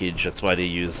have leakage. That's why they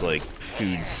use like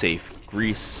food-safe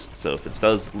grease. So if it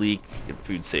does leak, and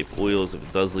food-safe oils, if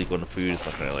it does leak on the food, it's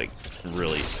not gonna like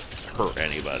really hurt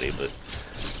anybody. But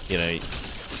you know,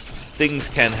 things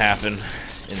can happen in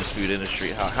the food industry.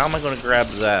 How am I gonna grab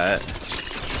that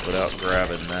without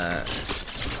grabbing that?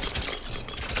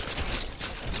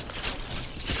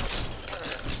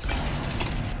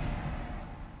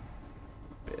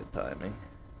 Bad timing.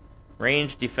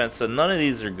 Range, defense, so none of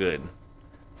these are good.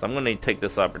 So I'm going to take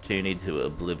this opportunity to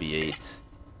obliviate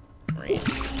range.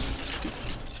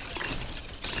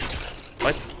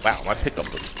 Wow, my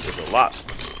pickup was a lot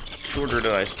shorter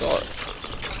than I thought.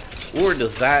 Or do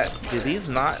these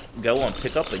not go on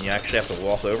pickup and you actually have to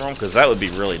walk over them? Because that would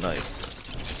be really nice.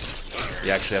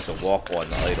 You actually have to walk on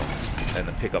the items, and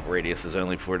the pickup radius is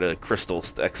only for the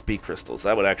crystals, the XP crystals.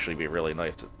 That would actually be really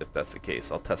nice if that's the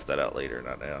case. I'll test that out later,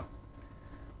 not now.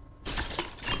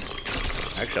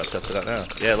 Actually, I'll test it out now.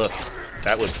 Yeah, look.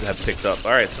 That would have picked up.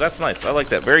 Alright, so that's nice. I like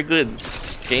that. Very good.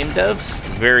 Game devs,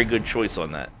 very good choice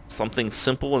on that. Something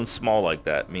simple and small like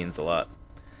that means a lot.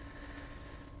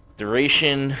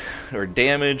 Duration or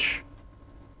damage.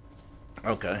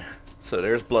 Okay. So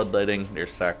there's bloodletting.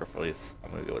 There's sacrifice.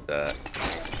 I'm going to go with that.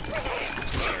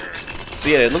 So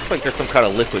yeah, it looks like there's some kind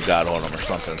of liquid got on them or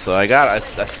something. So I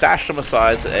stashed them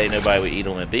aside. So A, nobody would eat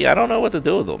them. And B, I don't know what to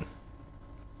do with them.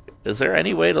 Is there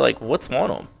any way to, like, what's on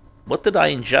them? What did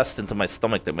I ingest into my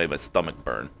stomach that made my stomach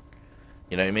burn?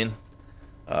 You know what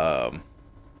I mean?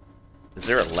 Is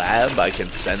there a lab I can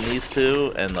send these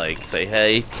to and like say,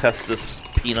 hey, test this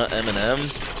peanut M&M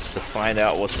to find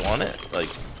out what's on it, like,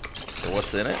 or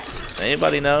what's in it?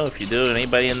 Anybody know? If you do,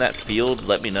 anybody in that field,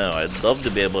 let me know. I'd love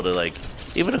to be able to, like,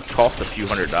 even if it costs a few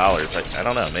 $100s. I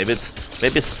don't know. Maybe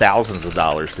it's thousands of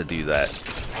dollars to do that,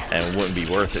 and it wouldn't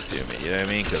be worth it to me. You know what I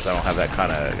mean? Because I don't have that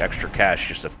kind of extra cash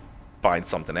just to find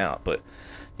something out. But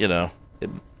you know,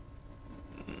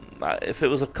 if it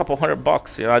was a couple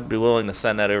 $100, you know, I'd be willing to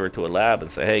send that over to a lab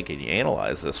and say, hey, can you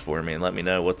analyze this for me and let me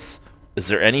know is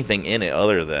there anything in it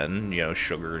other than, you know,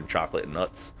 sugar and chocolate and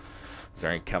nuts? Is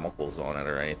there any chemicals on it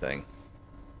or anything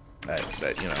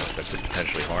that you know, that could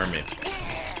potentially harm me?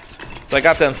 So I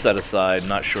got them set aside.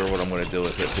 Not sure what I'm going to do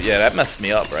with it, but yeah, that messed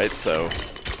me up, right? So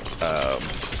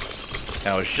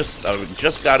I just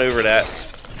got over that.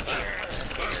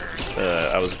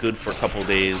 I was good for a couple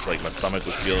days. Like, my stomach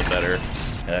was feeling better,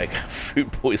 and I got food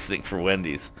poisoning for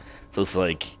Wendy's. So it's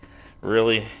like,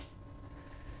 really,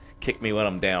 kick me when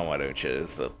I'm down, why don't you?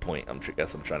 Is the point I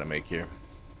guess I'm trying to make here.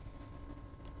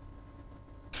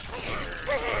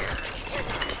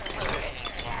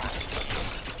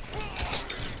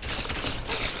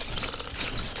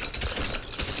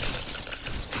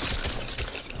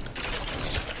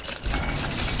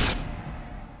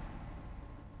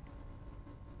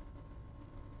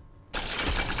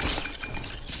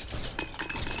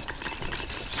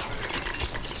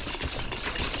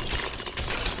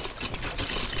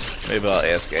 Maybe I'll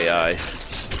ask AI.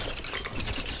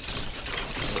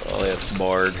 I'll ask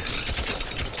Bard.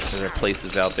 Are there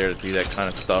places out there that do that kind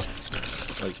of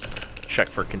stuff? Like, check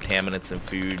for contaminants in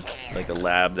food, like a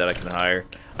lab that I can hire.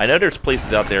 I know there's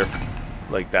places out there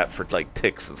like that for like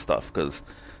ticks and stuff, because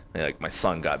like my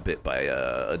son got bit by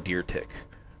a deer tick.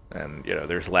 And you know,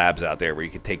 there's labs out there where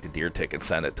you can take the deer tick and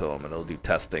send it to them, and they'll do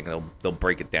testing. They'll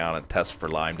break it down and test for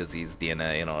Lyme disease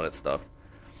DNA and all that stuff.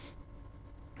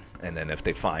 And then if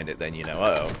they find it, then you know,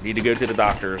 uh-oh, need to go to the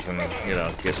doctors and, you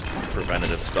know, get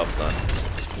preventative stuff done.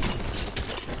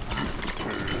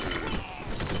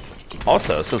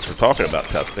 Also, since we're talking about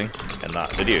testing and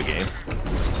not video games,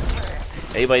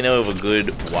 anybody know of a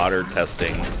good water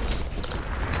testing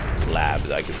lab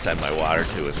that I can send my water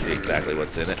to and see exactly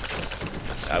what's in it?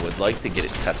 I would like to get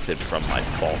it tested from my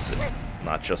faucet,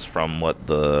 not just from what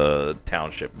the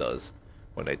township does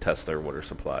when they test their water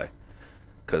supply.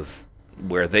 Because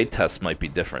where they test might be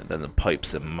different than the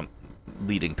pipes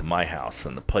leading to my house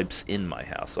and the pipes in my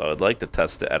house. So I would like to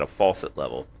test it at a faucet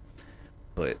level.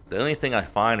 But the only thing I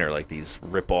find are like these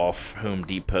rip-off Home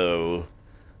Depot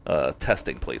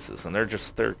testing places, and they're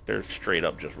straight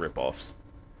up just rip-offs.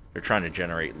 They're trying to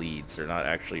generate leads. They're not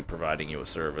actually providing you a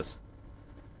service.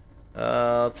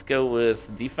 Let's go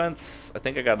with defense. I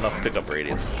think I got enough pickup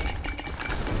radius.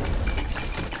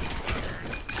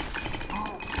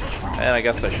 And I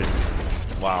guess I should...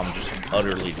 Wow, I'm just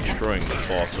utterly destroying this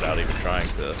boss without even trying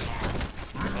to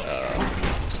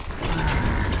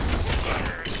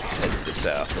head to the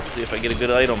south. Let's see if I get a good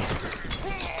item.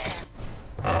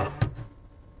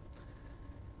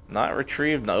 Not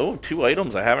retrieved. No, 2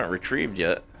 items I haven't retrieved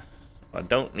yet. I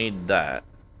don't need that,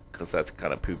 because that's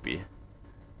kind of poopy.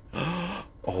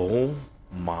 Oh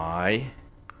my.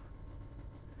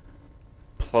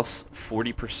 Plus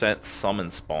 40% summon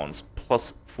spawns.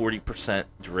 Plus 40%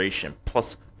 duration,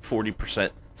 plus 40%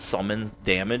 summon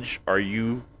damage. Are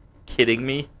you kidding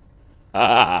me?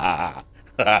 Bring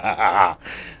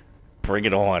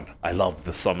it on. I love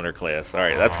the summoner class.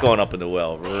 Alright, that's going up in the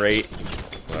well.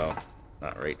 Well,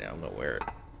 not right now. I'm going to wear it.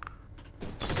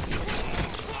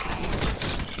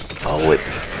 Oh, it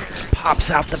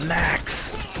pops out the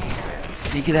max.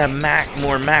 So you can have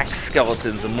more max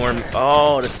skeletons and more...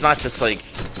 Oh, it's not just like...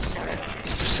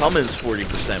 Summons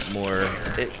 40% more.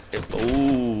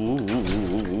 Ooh.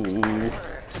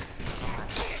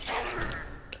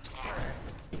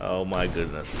 Oh my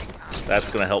goodness. That's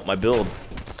gonna help my build.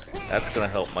 That's gonna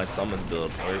help my summon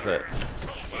build. Where's that?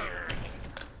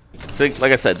 So,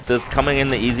 like I said, this coming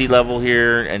in the easy level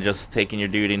here and just taking your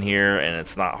dude in here, and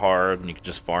it's not hard, and you can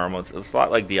just farm. It's a lot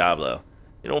like Diablo.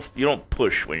 You don't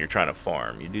push when you're trying to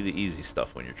farm. You do the easy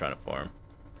stuff when you're trying to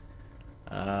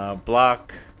farm.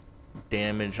 Block.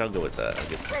 Damage, I'll go with that. I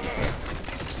guess.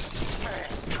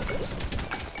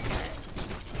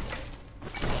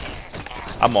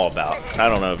 I'm all about. I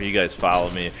don't know if you guys follow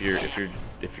me. If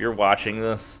you're watching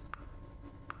this,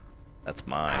 that's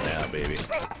mine now, baby.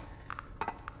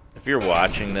 If you're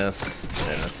watching this,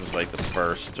 and this is like the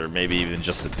first or maybe even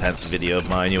just the 10th video of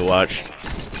mine you watched,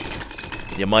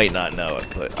 You might not know it,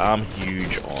 but I'm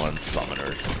huge on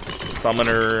summoners.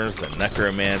 Summoners and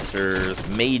necromancers,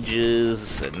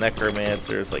 mages and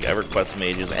necromancers, like EverQuest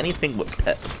mages, anything with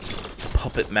pets,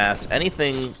 puppet mask,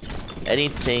 anything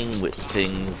with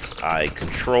things I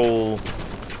control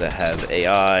that have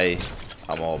AI,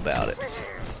 I'm all about it.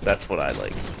 That's what I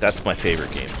like. That's my favorite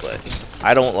gameplay.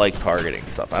 I don't like targeting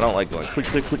stuff. I don't like going click,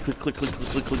 click, click, click, click, click,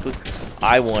 click, click, click.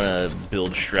 I want to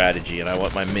build strategy, and I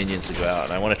want my minions to go out,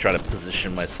 and I want to try to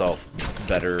position myself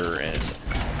better, and,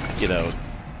 you know,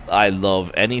 I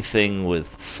love anything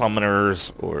with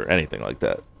summoners or anything like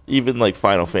that. Even, like,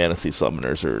 Final Fantasy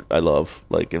summoners, I love,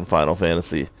 like, in Final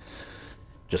Fantasy,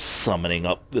 just summoning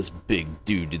up this big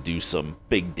dude to do some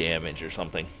big damage or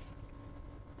something.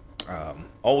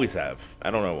 Always have.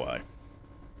 I don't know why.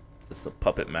 Just a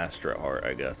puppet master at heart,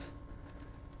 I guess.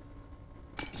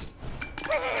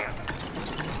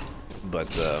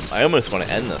 But I almost want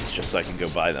to end this just so I can go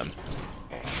buy them.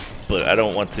 But I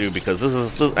don't want to because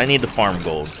I need to farm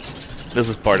gold. This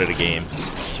is part of the game.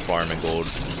 Just farming gold.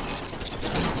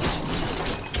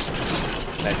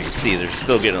 As you can see, they're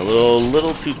still getting a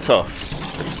little too tough.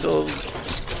 They're still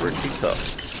pretty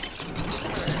tough.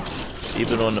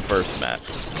 Even on the first map.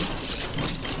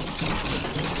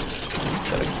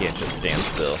 But I can't just stand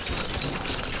still.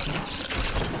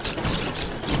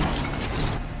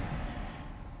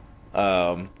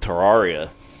 Terraria,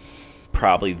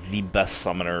 probably the best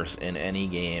summoners in any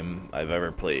game I've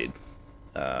ever played.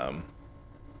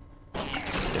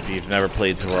 If you've never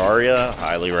played Terraria,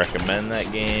 highly recommend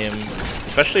that game.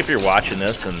 Especially if you're watching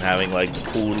this and having like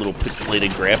cool little pixelated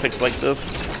graphics like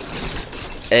this.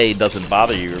 A, doesn't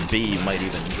bother you, or B, you might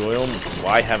even enjoy them.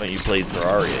 Why haven't you played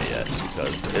Terraria yet?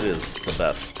 Because it is the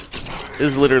best. This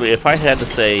is literally, if I had to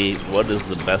say what is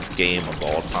the best game of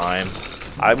all time,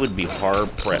 I would be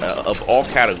hard-pressed, of all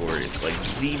categories, like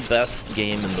the best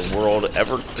game in the world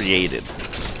ever created.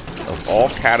 Of all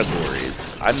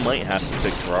categories, I might have to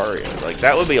pick Terraria. Like,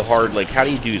 that would be hard, like, how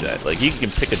do you do that? Like, you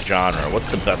can pick a genre. What's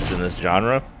the best in this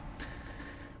genre?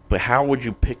 But how would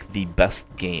you pick the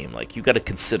best game? Like, you got to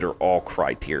consider all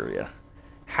criteria.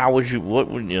 How would you, what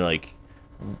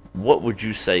would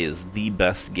you say is the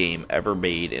best game ever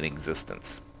made in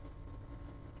existence?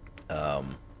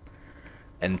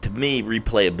 And to me,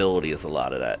 replayability is a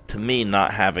lot of that. To me,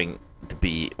 not having to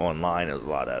be online is a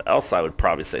lot of that. Else, I would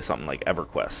probably say something like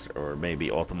EverQuest or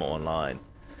maybe Ultima Online,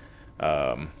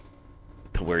 to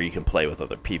where you can play with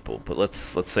other people. But let's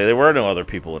say there were no other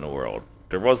people in the world.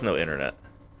 There was no internet.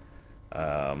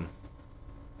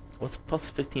 What's plus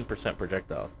 15%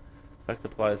 projectiles? Effect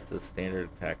applies to the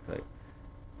standard attack type.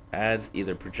 Adds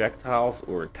either projectiles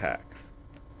or attacks.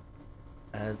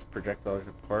 Adds projectiles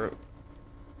to part of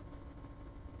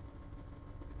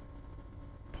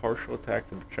partial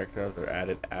attacks and projectiles are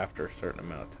added after a certain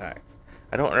amount of attacks.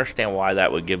 I don't understand why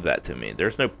that would give that to me.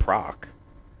 There's no proc.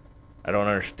 I don't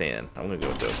understand. I'm gonna go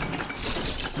with this.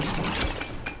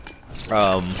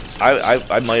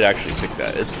 I might actually pick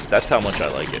that. That's how much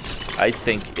I like it. I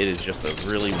think it is just a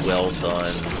really well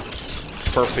done,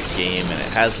 perfect game, and it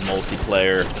has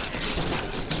multiplayer.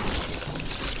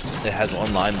 It has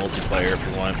online multiplayer if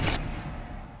you want.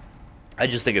 I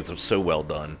just think it's so well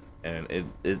done, and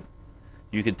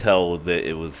you could tell that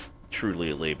it was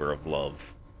truly a labor of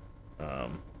love.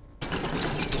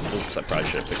 Oops, I probably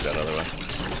should have picked that other one.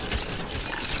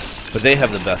 But they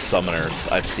have the best summoners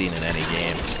I've seen in any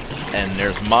game. And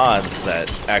there's mods that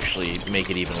actually make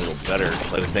it even a little better.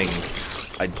 Like, the things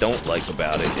I don't like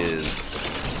about it is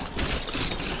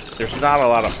there's not a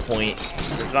lot of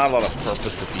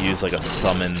purpose if you use like a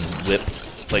summon whip.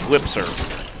 Like, whips are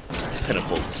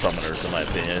pinnacle to summoners in my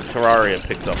opinion. Terraria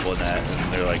picked up on that,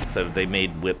 and they're like, so they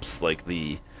made whips like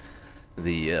the what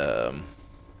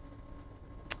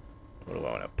do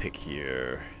I want to pick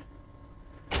here?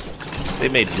 They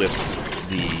made whips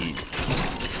the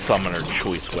summoner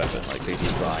choice weapon. Like, they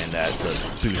designed that to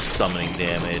boost summoning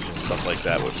damage and stuff like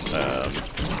that with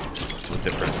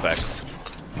different effects,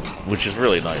 which is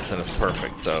really nice, and it's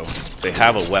perfect. So they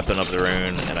have a weapon of their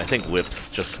own, and I think whips,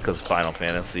 just because Final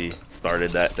Fantasy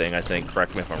started that thing, I think,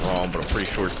 correct me if I'm wrong, but I'm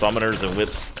pretty sure summoners and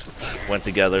whips went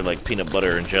together like peanut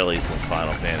butter and jelly since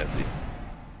Final Fantasy.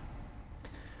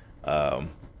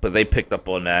 But they picked up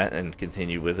on that and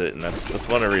continued with it, and that's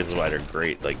one of the reasons why they're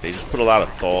great. Like, they just put a lot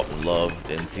of thought and love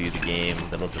into the game.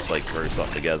 They don't just like throw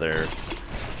stuff together.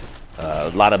 A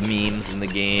lot of memes in the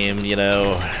game, you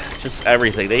know, just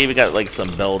everything. They even got like some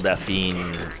Belle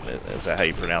Delphine, is that how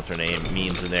you pronounce her name,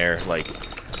 memes in there. Like,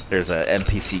 there's a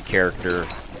NPC character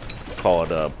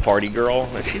called Party Girl,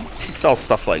 and she sells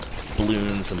stuff like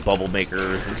balloons and bubble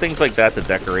makers and things like that to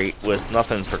decorate with.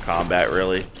 Nothing for combat,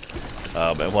 really.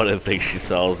 And one of the things she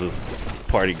sells is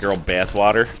party girl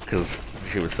bathwater, because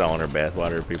she was selling her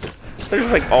bathwater to people. So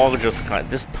there's like all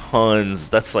just tons.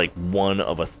 That's like one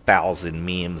of 1,000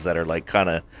 memes that are like kind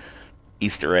of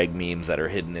Easter egg memes that are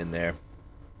hidden in there.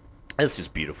 It's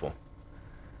just beautiful.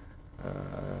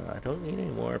 I don't need any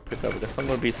more pickup. I guess I'm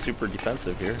going to be super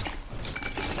defensive here.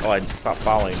 Oh, I stopped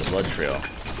following the blood trail.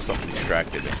 Something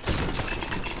distracted me.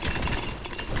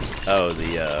 Oh,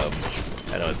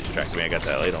 I know it distracted me. I got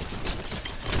that item.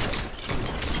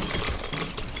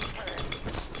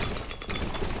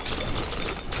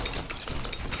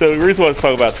 So the reason why I was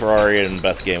talking about Terraria and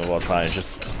best game of all time is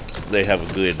just they have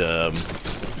a good,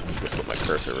 put my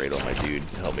cursor right on my dude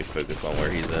to help me focus on where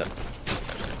he's at.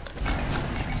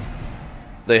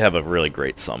 They have a really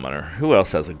great summoner. Who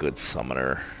else has a good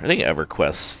summoner? I think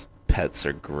EverQuest's pets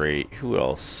are great. Who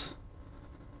else?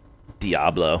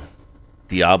 Diablo.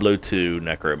 Diablo 2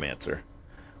 Necromancer.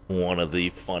 One of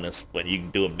the funnest, when you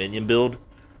do a minion build,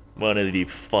 one of the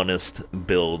funnest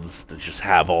builds to just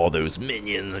have all those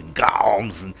minions and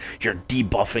golems and you're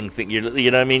debuffing things. You know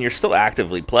what I mean? You're still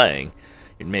actively playing.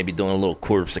 You're maybe doing a little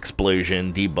corpse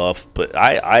explosion, debuff, but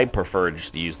I prefer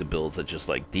just to use the builds that just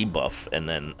like debuff and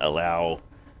then allow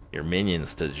your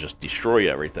minions to just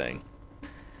destroy everything.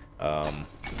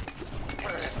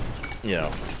 You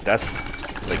know, that's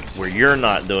like where you're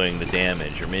not doing the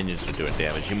damage, your minions are doing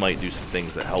damage. You might do some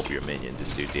things that help your minion to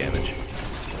do damage.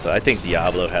 So I think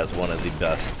Diablo has one of the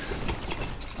best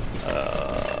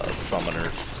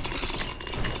summoners.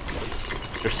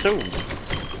 They're so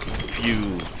few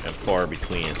and far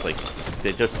between. It's like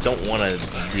they just don't want to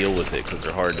deal with it because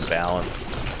they're hard to balance.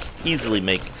 Easily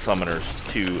make summoners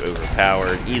too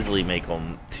overpowered, easily make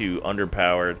them too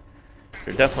underpowered.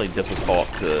 They're definitely difficult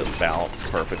to balance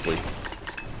perfectly.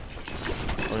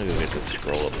 Let me go get this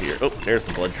scroll up here. Oh, there's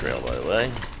the blood trail, by the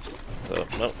way. So,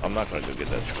 no, I'm not going to go get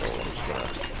that scroll. I'm just going to...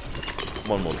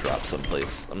 One will drop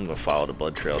someplace. I'm going to follow the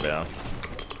blood trail down.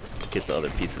 Get the other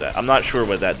piece of that. I'm not sure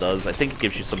what that does. I think it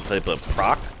gives you some type of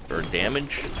proc or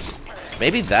damage.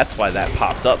 Maybe that's why that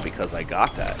popped up, because I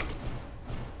got that.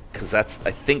 Because that's...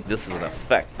 I think this is an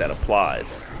effect that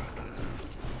applies.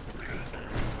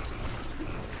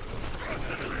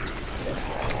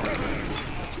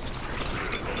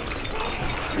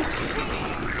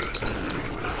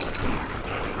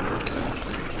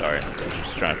 Sorry, I was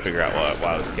just trying to figure out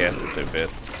why I was casting so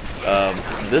fast.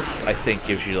 This, I think,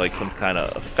 gives you like some kind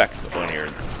of effect on your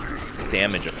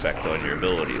damage effect on your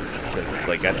abilities. Because,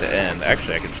 like, at the end,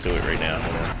 actually, I can just do it right now.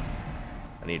 Hold on.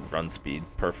 I need run speed.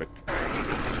 Perfect.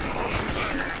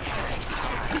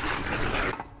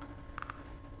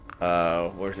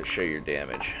 Where does it show your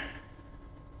damage?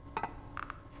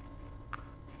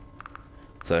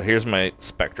 So here's my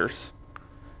specters.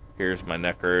 Here's my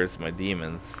Necros, my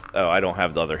demons. Oh, I don't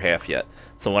have the other half yet.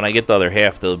 So when I get the other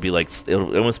half, it'll be like,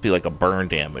 it'll almost be like a burn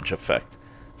damage effect.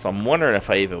 So I'm wondering if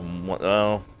I even want,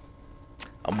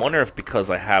 I'm wondering if because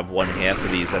I have one half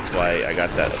of these, that's why I got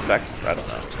that effect. I don't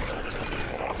know.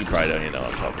 You probably don't even know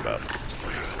what I'm talking about.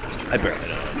 I barely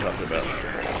know what I'm talking about.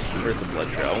 Where's the blood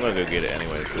trail? I'm gonna go get it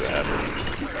anyway and see what happens.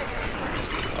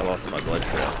 I lost my blood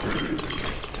trail.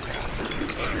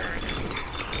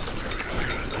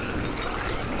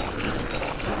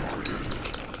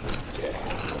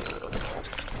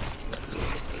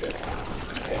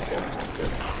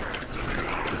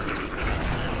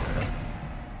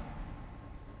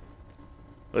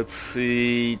 Let's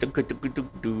see.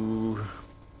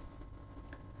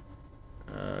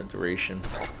 Duration.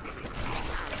 I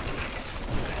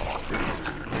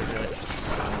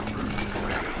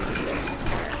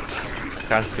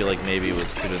kind of feel like maybe it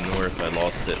was to the north. I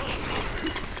lost it.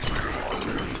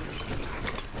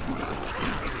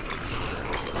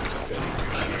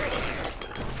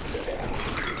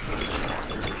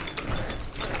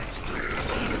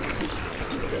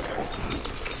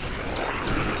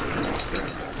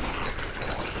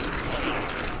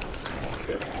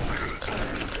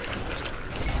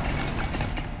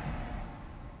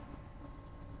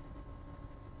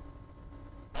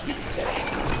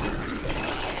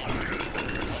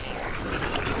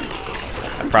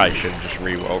 Probably should have just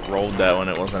re-rolled that one.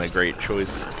 It wasn't a great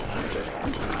choice.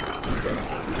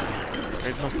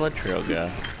 Where's my blood trail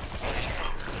go?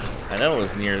 I know it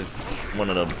was near one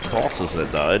of the bosses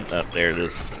that died. Up there it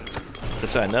is.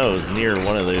 Yes, I know it was near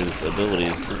one of those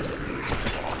abilities.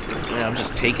 Man, I'm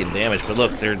just taking damage, but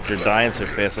look, they're dying so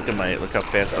fast. Look how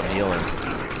fast I'm healing.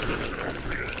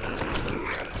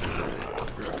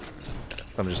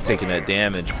 I'm just taking that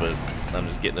damage, but I'm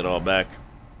just getting it all back.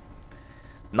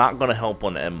 Not gonna help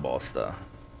on the end boss though.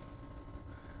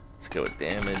 Let's go with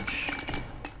damage.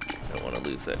 Don't want to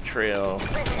lose that trail.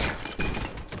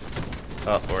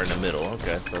 Oh, we're in the middle.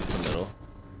 Okay, so that's the middle.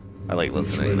 I like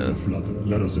listening to this. The trails of blood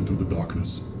led us into the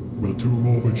darkness, where 2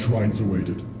 morbid shrines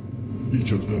awaited.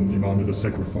 Each of them demanded a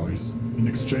sacrifice in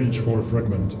exchange for a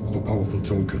fragment of a powerful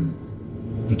token.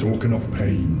 The token of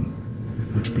pain,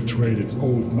 which betrayed its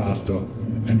old master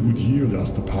and would yield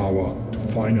us the power to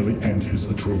finally end his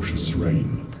atrocious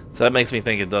reign. So that makes me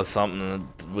think it does something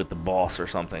with the boss or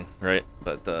something, right?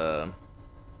 But the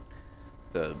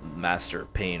Master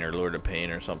of Pain or Lord of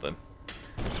Pain or something.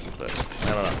 But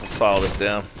I don't know. Let's follow this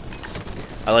down.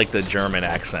 I like the German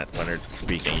accent when they're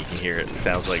speaking. You can hear it. It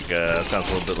sounds like sounds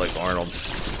a little bit like Arnold.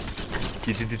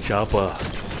 Get to the chopper.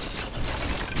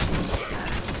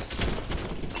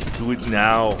 Do it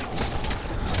now.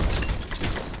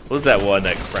 What was that one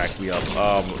that cracked me up?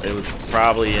 It was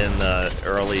probably in the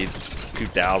early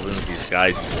 2000s. These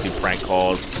guys used to do prank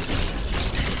calls.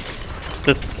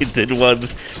 They did one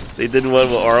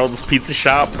with Arnold's Pizza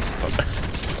Shop.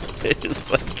 It's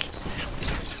like,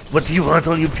 what do you want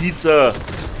on your pizza?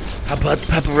 How about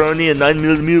pepperoni and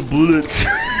 9mm bullets?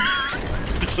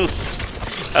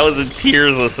 I was in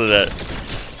tears listening to that.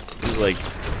 He was like,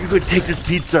 you're gonna take this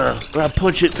pizza, or I'll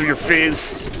punch it through your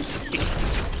face.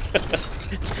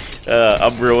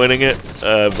 I'm ruining it,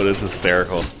 but it's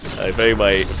hysterical. If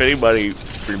anybody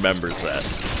remembers that,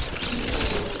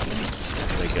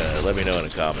 like, let me know in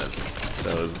the comments.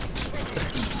 That was,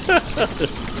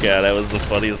 yeah, that was the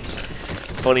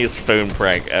funniest phone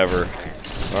prank ever.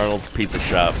 Arnold's Pizza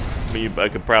Shop. I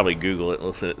could probably Google it and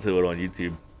listen to it on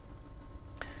YouTube.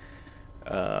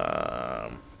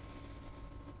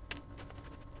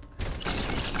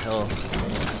 Hell.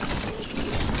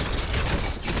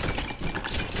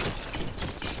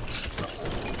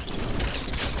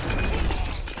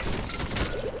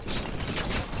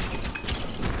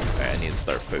 I need to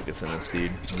start focusing this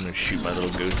dude. I'm gonna shoot my little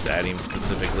ghosts at him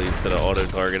specifically instead of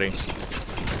auto-targeting.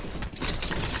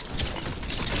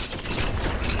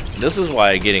 This is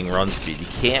why getting run speed. You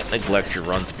can't neglect your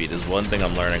run speed is one thing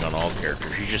I'm learning on all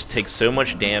characters. You just take so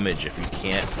much damage if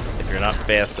you're not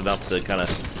fast enough to kind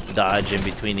of dodge in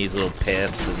between these little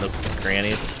paths and nooks and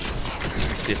crannies.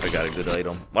 Let's see if I got a good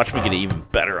item. Watch me get an even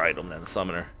better item than a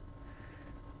summoner.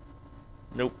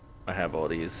 Nope, I have all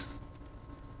these.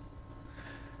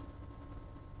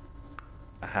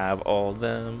 I have all of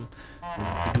them.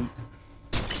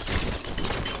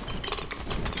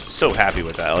 So happy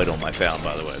with that item I found,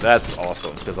 by the way. That's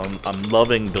awesome because I'm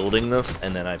loving building this,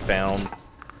 and then I found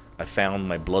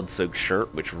my blood-soaked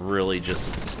shirt, which really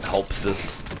just helps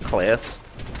this class.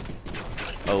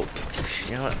 Oh,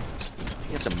 you know what?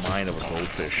 I get the mind of a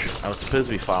goldfish. I was supposed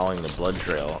to be following the blood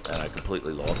trail, and I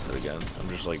completely lost it again. I'm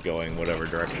just like going whatever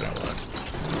direction I want.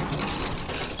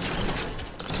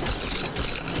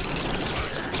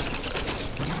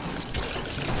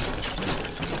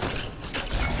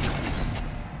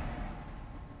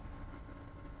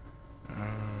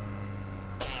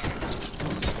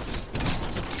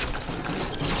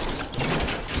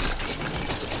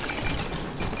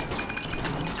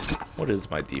 What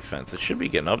is my defense? It should be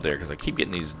getting up there because I keep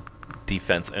getting these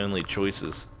defense-only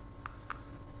choices.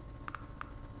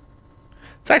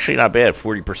 It's actually not bad,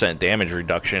 40% damage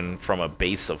reduction from a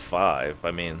base of 5. I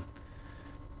mean,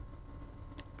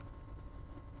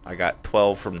 I got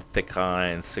 12 from Thick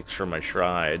Hind, 6 from my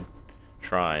Shrine,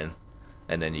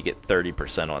 and then you get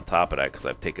 30% on top of that because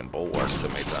I've taken Bulwark so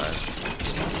many times.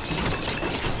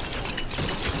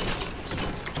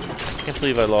 I can't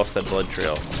believe I lost that blood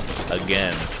trail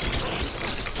again.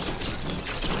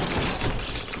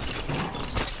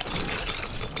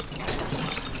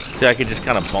 See, I can just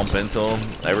kind of bump into them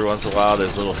every once in a while.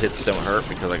 Those little hits don't hurt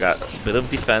because I got a bit of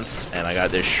defense and I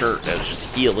got this shirt that's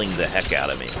just healing the heck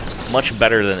out of me. Much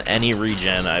better than any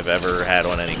regen I've ever had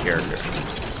on any character.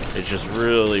 It just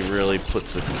really, really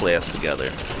puts this class together.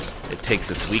 It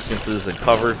takes its weaknesses and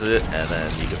covers it, and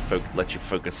then you can let you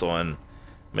focus on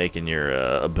making your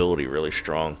ability really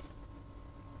strong.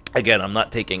 Again, I'm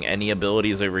not taking any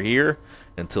abilities over here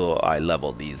until I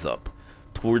level these up.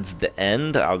 Towards the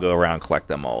end, I'll go around and collect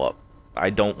them all up. I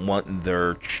don't want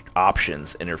their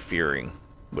options interfering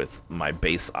with my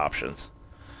base options.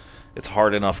 It's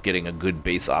hard enough getting a good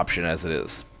base option as it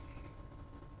is.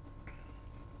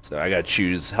 So I gotta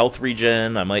choose health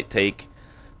regen. I might take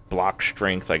block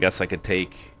strength. I guess I could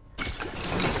take...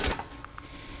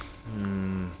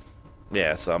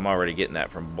 yeah, so I'm already getting that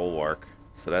from Bulwark.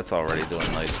 So that's already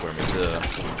doing nice for me too.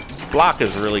 Block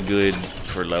is really good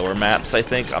for lower maps, I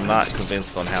think. I'm not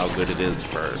convinced on how good it is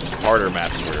for harder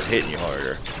maps where they're hitting you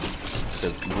harder.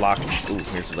 Because block... ooh,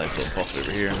 here's a nice little buff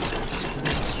over here.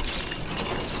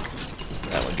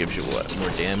 That one gives you what?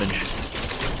 More damage?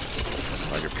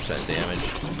 100% damage.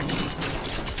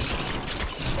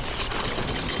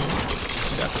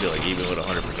 feel like even with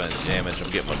 100% damage, I'm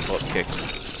getting my butt kicked.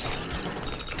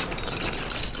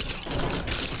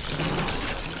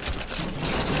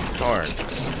 Darn.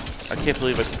 I can't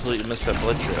believe I completely missed that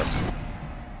blood trail.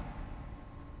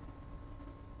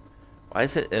 Why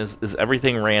is it, is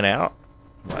everything ran out?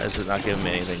 Why is it not giving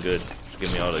me anything good? Just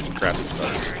giving me all the crappy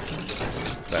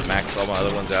stuff. Did I max all my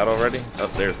other ones out already? Oh,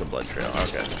 there's the blood trail.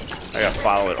 Okay. I gotta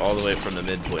follow it all the way from the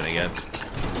midpoint again.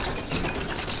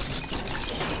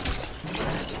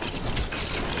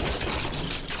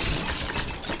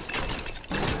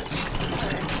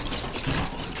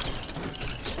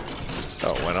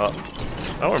 Oh, it went up.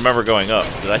 I don't remember going up.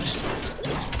 Did I just...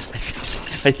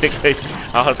 I think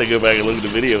I'll have to go back and look at the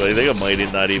video, but I think I might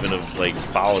not even have, like,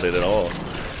 followed it at all.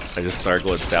 I just started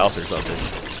going south or something.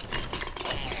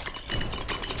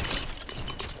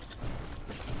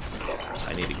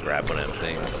 I need to grab one of them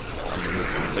things. I'm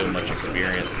missing so much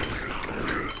experience.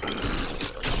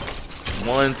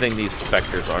 One thing these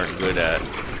specters aren't good at.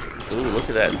 Ooh, look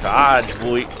at that dodge,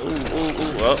 boy. Ooh, ooh,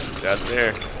 ooh. Oh, got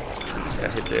there.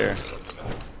 Got hit there.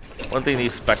 One thing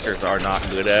these specters are not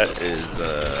good at is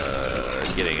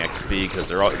getting XP, because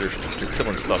they're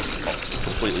killing stuff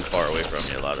completely far away from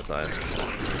you a lot of times.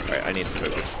 Alright, I need to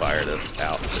focus fire this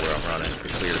out where I'm running to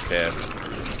clear the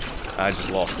path. I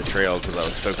just lost the trail because I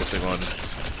was focusing on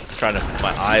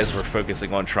my eyes were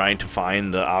focusing on trying to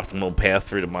find the optimal path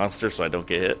through the monster so I don't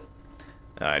get hit.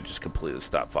 And I just completely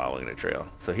stopped following the trail.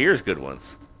 So here's good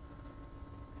ones.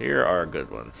 Here are good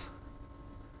ones.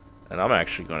 And I'm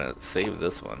actually going to save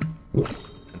this one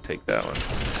and take that one.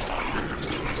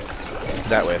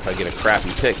 That way, if I get a crappy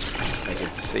pick, I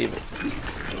get to save it.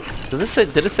 Does this say?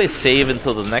 Did it say save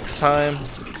until the next time?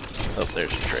 Oh, there's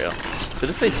the trail. Did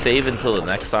it say save until the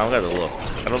next time? I gotta look.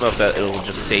 I don't know if that it'll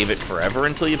just save it forever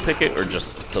until you pick it, or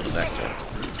just until the next one.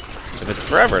 If it's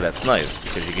forever, that's nice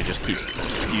because you can just keep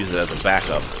use it as a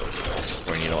backup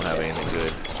when you don't have anything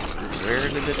good. Where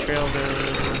did the trail go?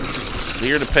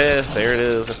 Clear the path. There it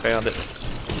is. I found it.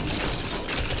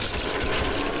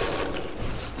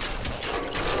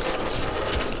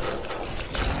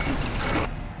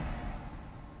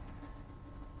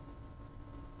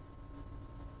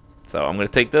 So I'm going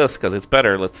to take this because it's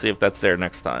better. Let's see if that's there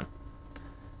next time.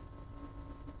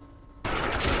 And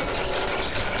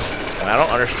I don't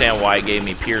understand why it gave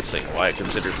me piercing. Why it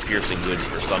considers piercing good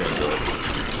for some ability.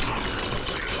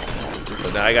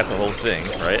 So now I got the whole thing,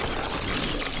 right?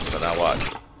 So now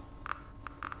watch.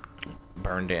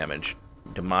 Burn damage.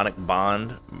 Demonic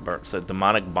bond. So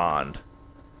demonic bond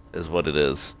is what it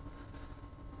is.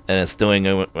 And it's doing...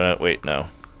 wait, no.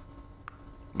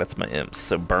 That's my imps.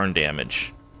 So burn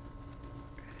damage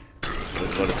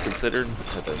is what it's considered.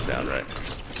 That doesn't sound right.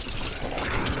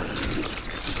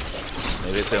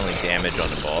 Maybe it's only damage on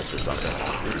the boss or something.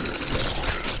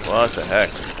 What the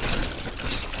heck?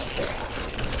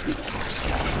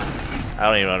 I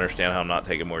don't even understand how I'm not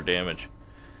taking more damage.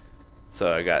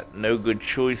 So I got no good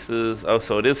choices. Oh,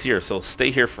 so it is here. So it'll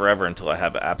stay here forever until I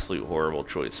have an absolute horrible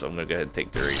choice. So I'm going to go ahead and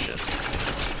take duration.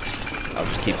 I'll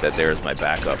just keep that there as my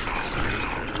backup.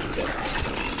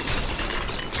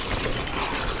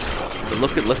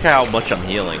 But look how much I'm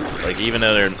healing. Like even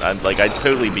though I'd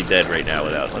totally be dead right now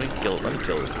without. Let me kill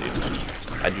this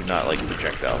dude. I do not like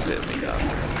projectiles hitting me, guys.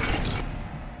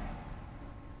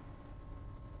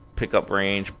 Pick up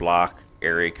range, block,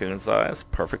 area cone size.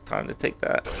 Perfect time to take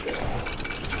that.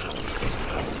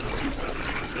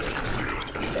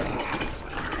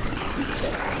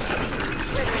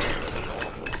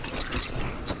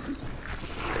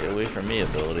 Stay away from me,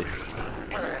 ability.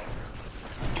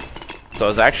 So I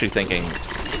was actually thinking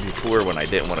before when I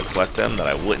didn't want to collect them that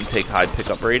I wouldn't take high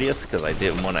pickup radius because I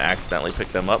didn't want to accidentally pick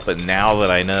them up. But now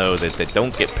that I know that they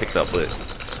don't get picked up with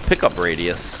pickup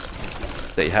radius,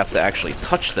 that you have to actually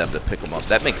touch them to pick them up.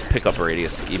 That makes pickup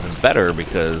radius even better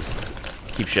because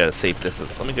it keeps you at a safe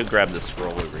distance. Let me go grab this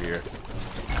scroll over here.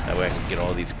 That way I can get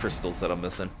all these crystals that I'm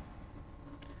missing.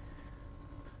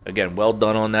 Again, well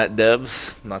done on that,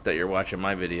 devs. Not that you're watching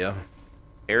my video.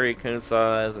 Area cone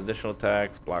size, additional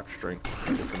attacks, block strength,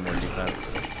 get some more defense.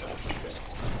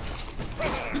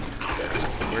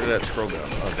 Where did that scroll go?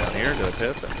 Oh, down here? Did I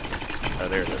pass it? Oh,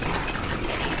 there it is.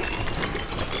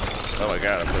 Oh my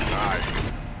god, I put dodge.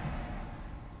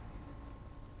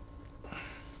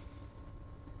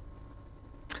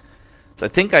 So I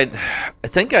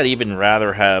think I'd even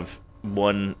rather have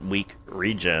 1 week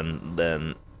regen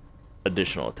than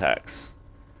additional attacks.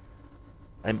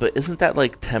 But isn't that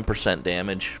like 10%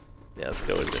 damage? Yeah, let's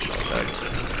go with additional attacks.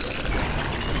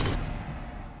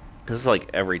 Because it's like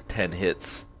every 10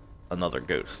 hits, another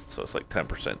ghost. So it's like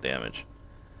 10% damage.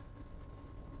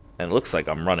 And it looks like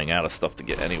I'm running out of stuff to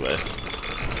get anyway.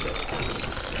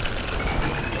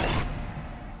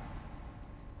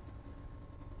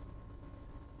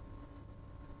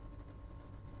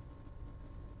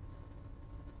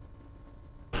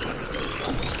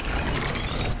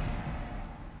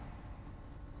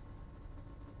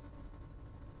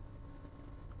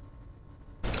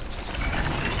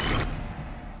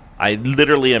 I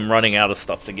literally am running out of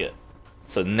stuff to get.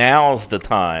 So now's the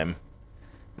time.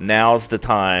 Now's the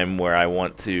time where I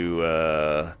want to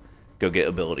go get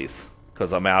abilities.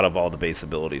 Because I'm out of all the base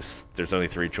abilities. There's only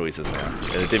 3 choices now.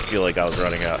 And it did feel like I was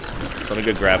running out. So let me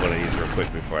go grab one of these real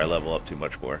quick before I level up too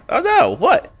much more. Oh no,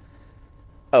 what?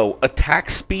 Oh,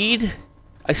 attack speed?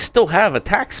 I still have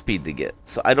attack speed to get.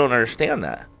 So I don't understand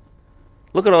that.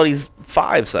 Look at all these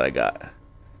 5s that I got.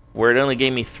 Where it only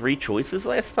gave me 3 choices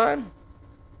last time?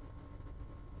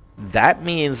 That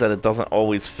means that it doesn't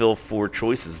always fill 4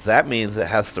 choices. That means it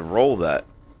has to roll that.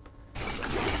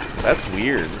 That's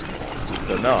weird.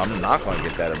 So no, I'm not going to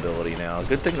get that ability now.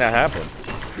 Good thing that happened.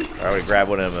 I would grab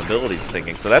one of them abilities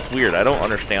thinking. So that's weird. I don't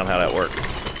understand how that works.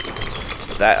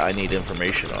 That I need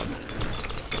information on.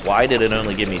 Why did it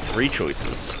only give me 3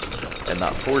 choices and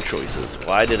not 4 choices?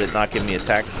 Why did it not give me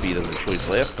attack speed as a choice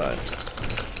last time?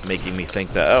 Making me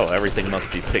think that, oh, everything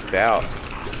must be picked out.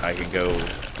 I can go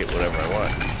get whatever I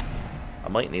want. I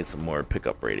might need some more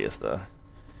pickup radius though.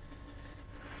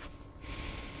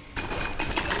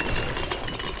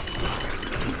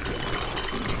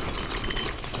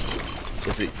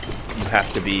 Is it, you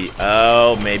have to be,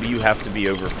 oh, maybe you have to be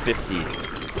over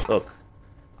 50. Look,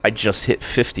 I just hit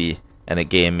 50 and it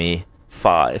gave me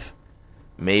 5.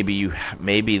 Maybe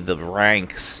the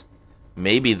ranks,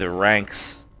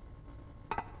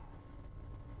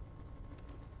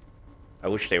 I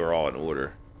wish they were all in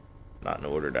order. Not in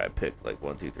order that I picked, like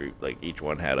 1, 2, 3, like each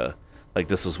one had a, like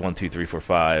this was 1, 2, 3, 4,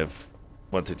 5,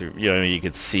 1, 2, 3, you know, you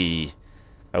could see,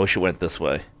 I wish it went this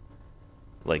way.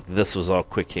 Like this was all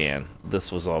quick hand,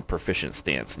 this was all proficient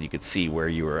stance, and you could see where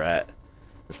you were at,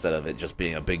 instead of it just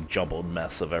being a big jumbled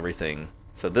mess of everything.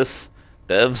 So this,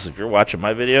 devs, if you're watching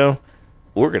my video,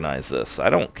 organize this. I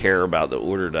don't care about the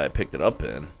order that I picked it up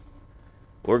in,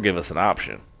 or give us an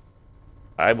option.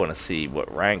 I want to see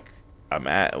what rank I'm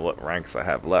at and what ranks I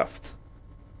have left,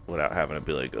 without having to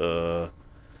be like,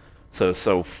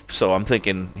 So I'm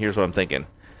thinking, here's what I'm thinking.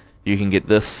 You can get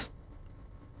this,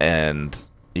 and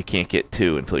you can't get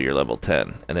 2 until you're level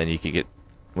 10. And then you can get,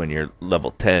 when you're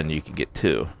level 10, you can get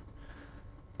 2.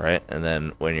 Right? And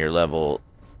then when you're level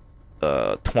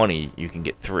 20, you can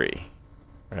get 3.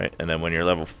 Right? And then when you're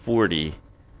level 40,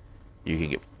 you can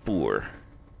get 4.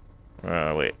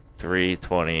 Wait. 3,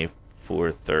 20,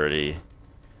 4, 30.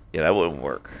 Yeah, that wouldn't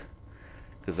work.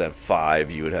 Because at 5,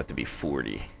 you would have to be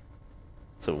 40.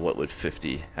 So what would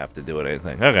 50 have to do with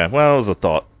anything? Okay, well, it was a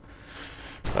thought.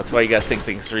 That's why you gotta think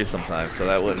things through sometimes. So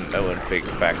that wouldn't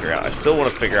factor out. I still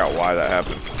want to figure out why that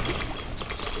happened.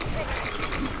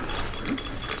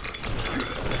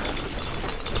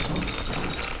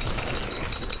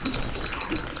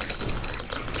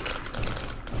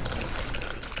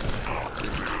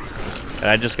 And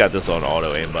I just got this on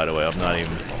auto aim, by the way. I'm not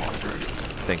even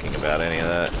thinking about any of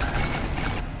that.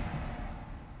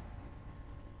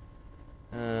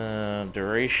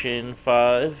 Duration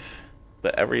 5.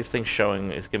 But everything's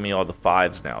showing, it's giving me all the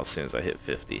 5s now as soon as I hit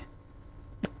 50.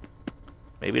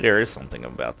 Maybe there is something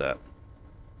about that.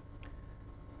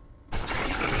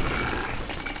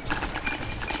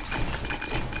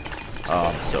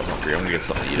 Oh, I'm so hungry. I'm gonna get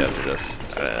something to eat after this.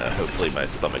 Hopefully my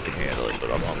stomach can handle it,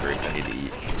 but I'm hungry. I need to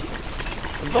eat.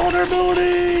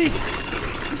 Vulnerability!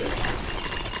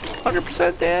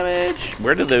 100% damage!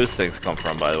 Where did those things come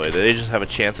from, by the way? Did they just have a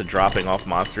chance of dropping off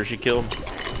monsters you killed?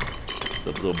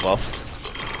 The little buffs.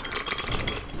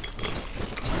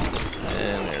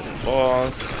 And there's a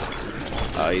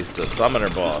boss. He's the summoner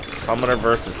boss. Summoner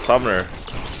versus summoner.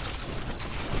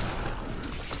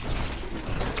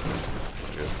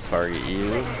 Just target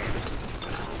you.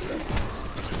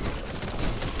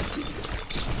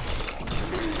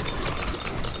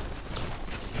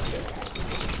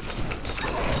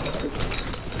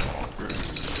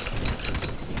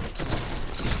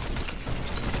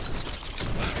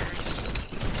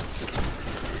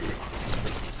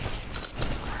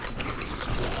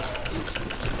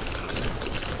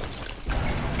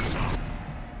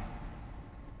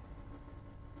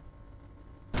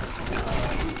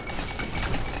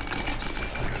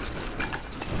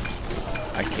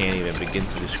 I can't even begin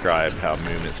to describe how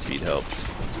movement speed helps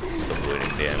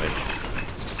avoiding damage.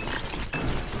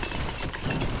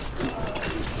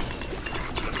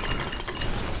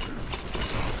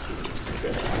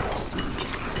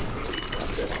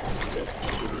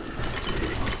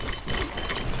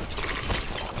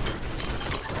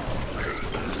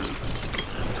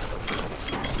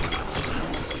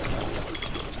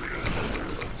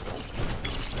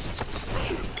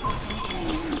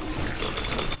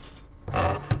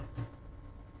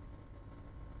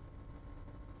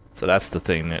 So that's the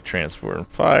thing that transformed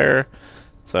fire.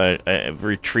 So I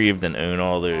retrieved and own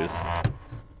all those.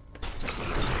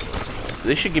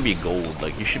 They should give you gold.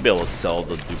 Like, you should be able to sell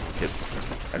the duplicates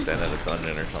at the end of the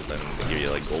dungeon or something. And give you,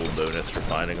 like, gold bonus for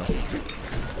finding them.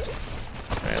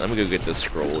 Alright, let me go get this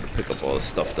scroll to pick up all the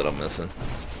stuff that I'm missing.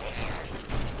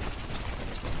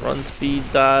 Run, speed,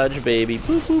 dodge, baby.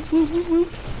 Boop, boop, boop, boop, boop.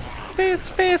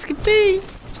 Fast, fast can be.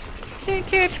 Can't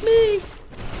catch me.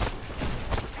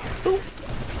 Boop.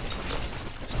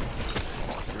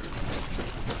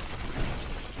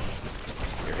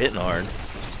 You're hitting hard.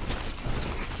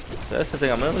 So that's the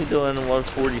thing, I'm only doing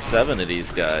 147 of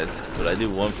these guys, but I do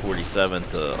 147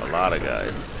 to a lot of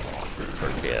guys. For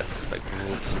gas, it's like.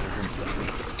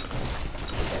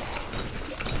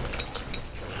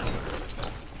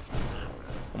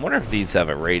 I wonder if these have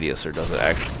a radius or does it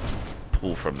actually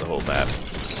pull from the whole map?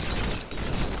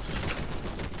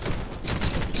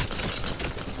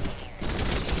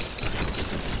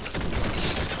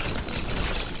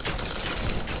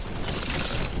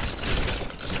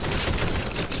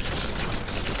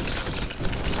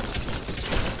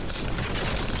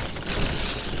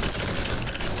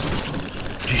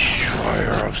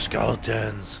 Destroyer of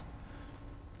skeletons.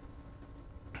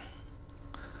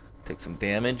 Take some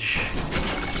damage.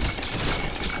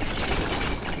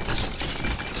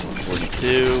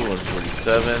 142,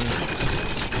 147.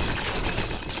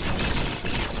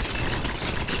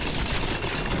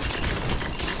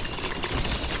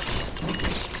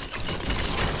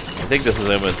 I think this is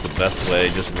almost the best way,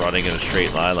 just running in a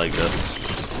straight line like this,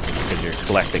 because you're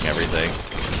collecting everything.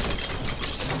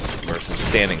 Versus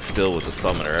standing still with the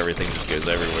summoner, everything just goes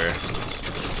everywhere.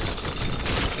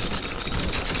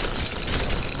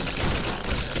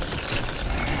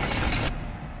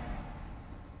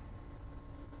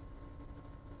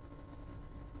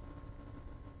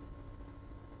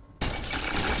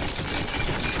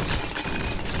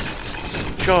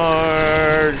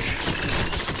 Charge!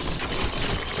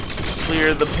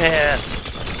 Clear the path!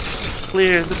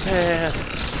 Clear the path!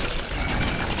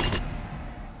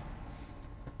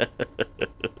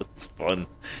 It's fun.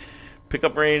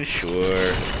 Pickup range? Sure.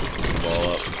 Let's move the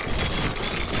ball up.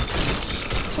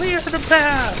 Clear the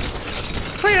path!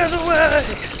 Clear the way!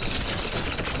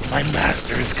 My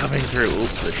master is coming through! Oop,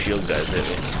 the shield guys hit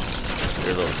me.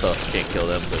 They're a little tough. Can't kill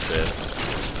them so fast.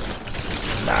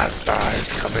 Master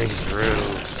is coming through.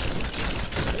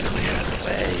 Clear the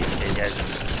way,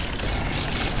 minions.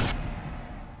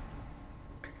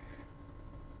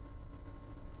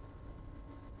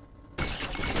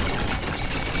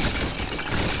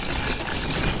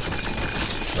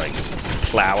 Like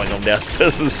plowing them down.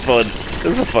 This is fun.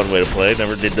 This is a fun way to play.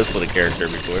 Never did this with a character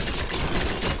before.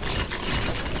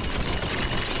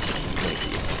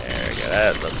 There we go.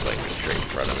 That looks like it's straight in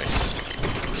front of me.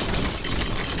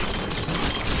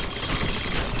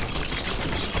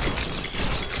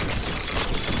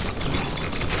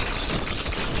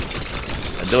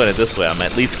 Doing it this way, I'm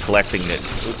at least collecting it.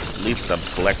 At least I'm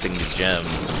collecting the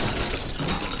gems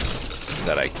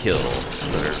that I kill,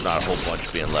 so there's not a whole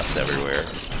bunch being left everywhere.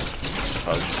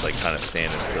 I was just like kind of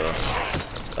standing still.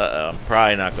 I'm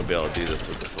probably not gonna be able to do this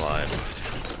with the slimes.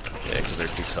 Yeah, because they're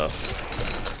too tough.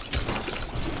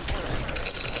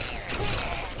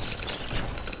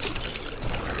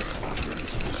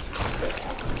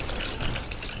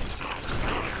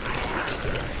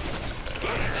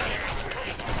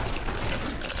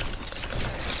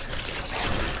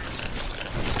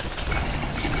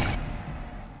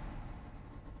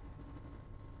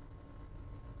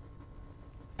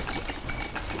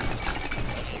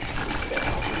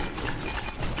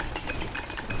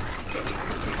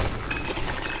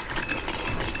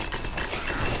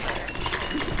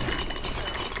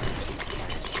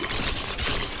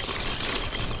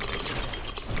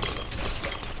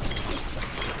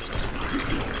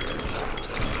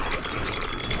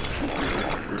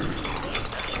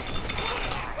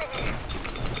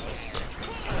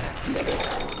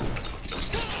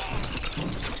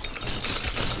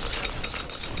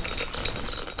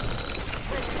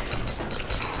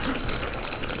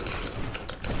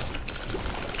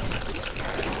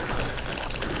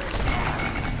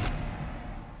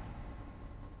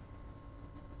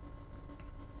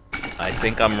 I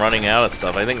think I'm running out of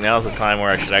stuff. I think now's the time where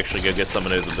I should actually go get some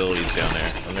of those abilities down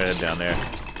there. I'm gonna head down there.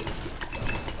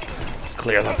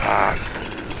 Clear the path.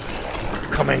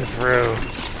 Coming through.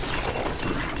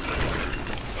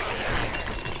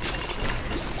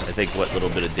 I think what little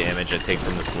bit of damage I take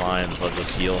from the slimes, I'll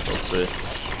just heal. Let's see.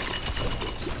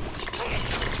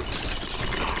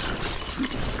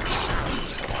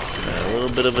 A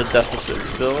little bit of a deficit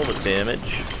still with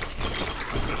damage.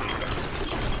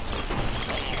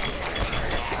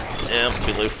 Yeah,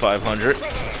 below 500.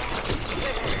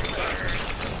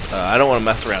 I don't want to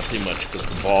mess around too much because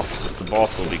the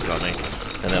boss will be coming,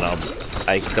 and then I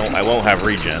won't have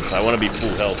regen, so I want to be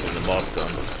full health when the boss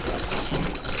comes.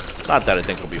 Not that I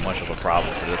think it'll be much of a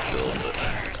problem for this build, but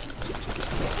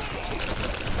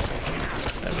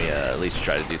let me at least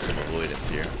try to do some avoidance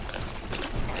here.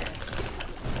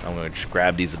 I'm going to just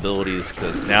grab these abilities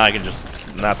because now I can just,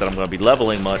 not that I'm going to be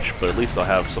leveling much, but at least I'll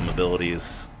have some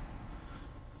abilities.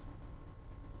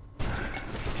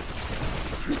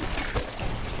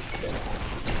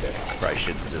 Probably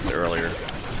should do this earlier.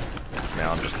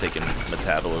 Now I'm just taking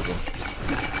metabolism.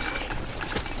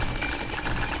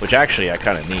 Which actually I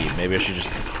kind of need. Maybe I should just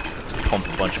pump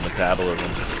a bunch of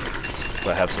metabolisms so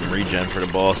I have some regen for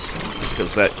the boss.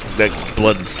 Because that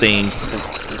blood-stained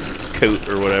coat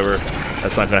or whatever,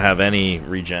 that's not going to have any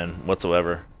regen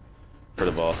whatsoever for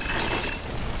the boss.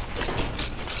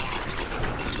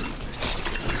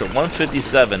 So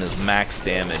 157 is max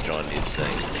damage on these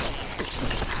things.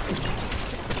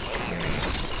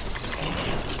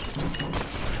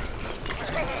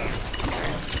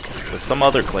 So some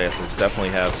other classes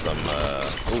definitely have some,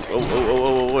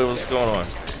 wait, what's going on?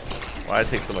 Why did I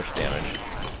take so much damage?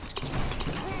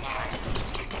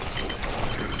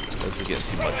 This is getting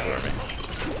too much for me.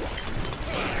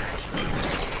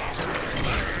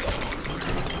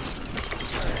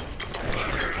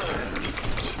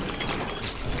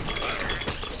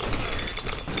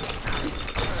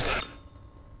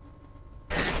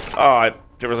 Oh,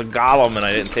 there was a golem and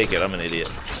I didn't take it. I'm an idiot.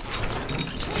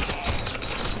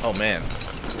 Oh man,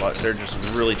 they're just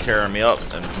really tearing me up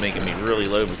and making me really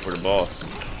low before the boss.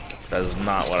 That is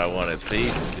not what I wanted.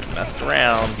 See, messed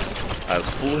around. I was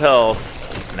full health.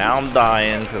 Now I'm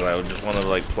dying because I just wanted to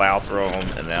like plow through them,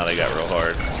 and now they got real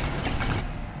hard.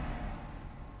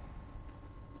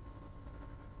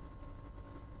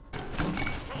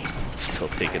 Still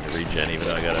taking the regen even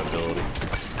though I got ability.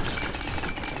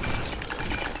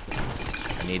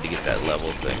 I need to get that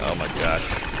level thing. Oh my gosh.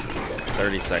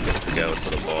 30 seconds to go to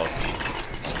the boss.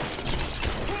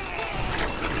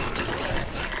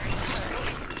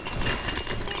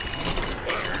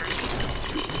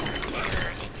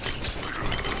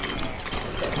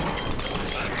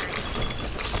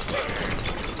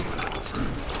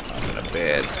 I'm in a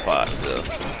bad spot though.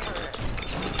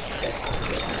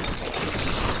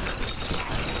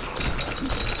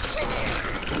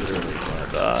 Literally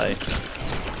gonna die.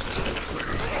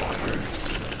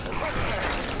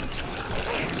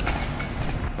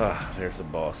 Ah, there's the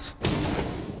boss.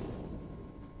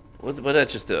 What did that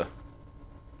just do? Did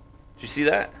you see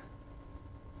that?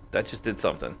 That just did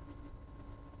something.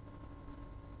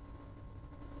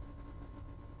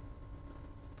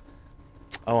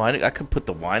 Oh, I could put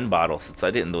the wine bottle since I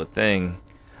didn't do a thing.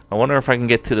 I wonder if I can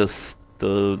get to this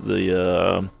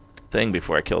the thing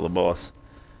before I kill the boss.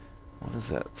 What is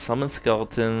that? Summon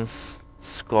skeletons,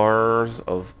 scars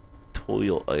of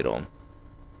toil item.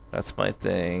 That's my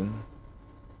thing.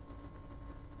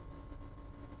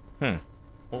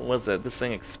 What was that? This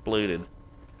thing exploded.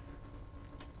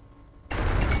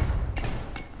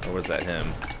 Or was that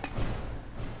him?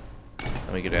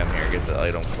 Let me get down here and get the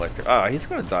item collector. Ah, he's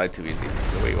gonna die too easy.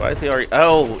 Wait, why is he already...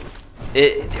 Oh!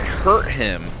 It hurt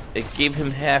him. It gave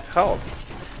him half health.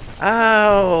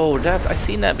 Oh, I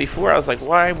seen that before. I was like,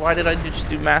 why did I just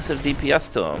do massive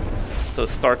DPS to him? So it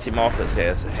starts him off as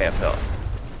half health.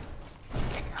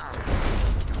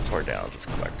 Far down is this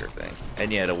collector thing.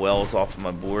 And yeah, the well is off of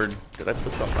my board. Did I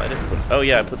put something? I didn't put... Oh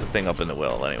yeah, I put the thing up in the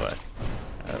well anyway.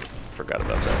 I forgot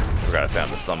about that. Forgot I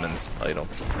found the summon item.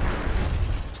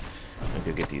 I'm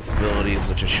gonna get these abilities,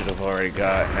 which I should have already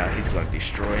got. Now he's gonna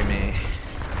destroy me.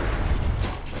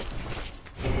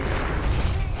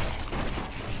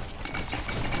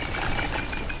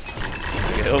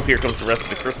 Okay, oh, here comes the rest of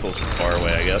the crystals from far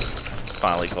away, I guess.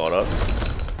 Finally caught up.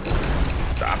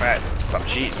 Stop it! Stop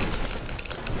cheating.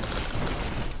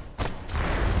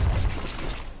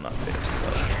 Not fast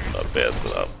enough. Not fast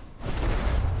enough.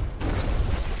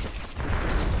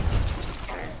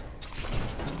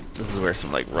 This is where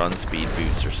some like run speed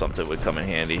boots or something would come in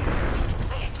handy.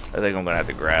 I think I'm gonna have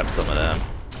to grab some of them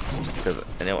because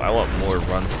I want more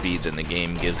run speed than the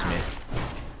game gives me.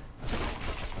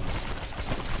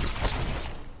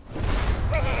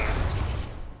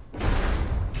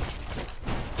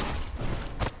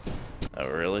 Oh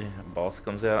really? A boss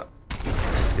comes out?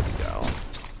 Let's get the go.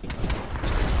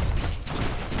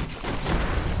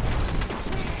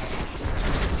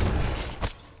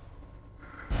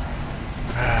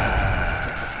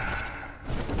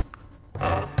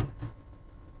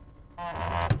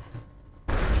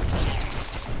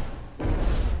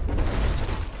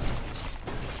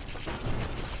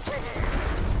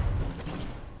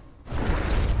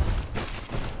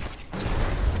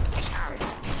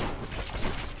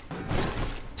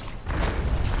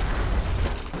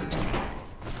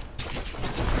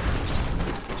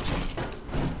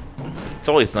 It's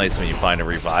always nice when you find a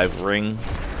revive ring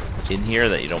in here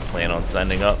that you don't plan on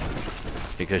sending up,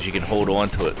 because you can hold on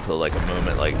to it till like a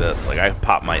moment like this. Like I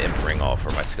pop my imp ring off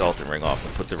or my skeleton ring off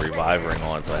and put the revive ring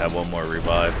on, so I have one more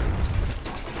revive.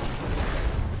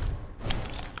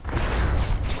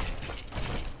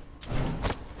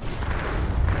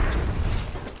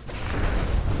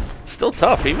 Still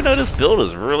tough, even though this build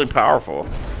is really powerful.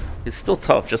 It's still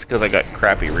tough just because I got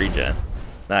crappy regen.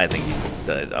 Now I think he's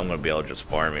dead. I'm gonna be able to just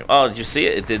farm him. Oh, did you see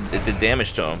it? It did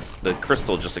damage to him. The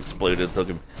crystal just exploded, took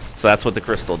him. So that's what the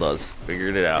crystal does.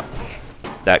 Figured it out.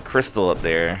 That crystal up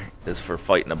there is for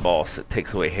fighting a boss. It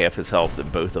takes away half his health in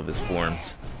both of his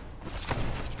forms.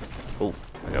 Oh,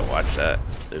 I gotta watch that.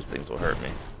 Those things will hurt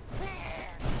me.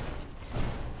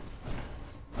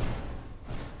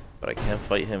 But I can't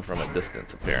fight him from a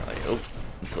distance, apparently. Oh,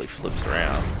 until he flips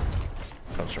around.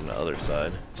 Comes from the other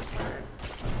side.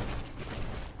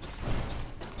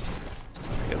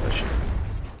 I guess I should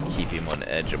keep him on the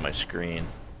edge of my screen,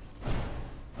 so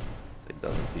he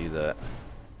doesn't do that.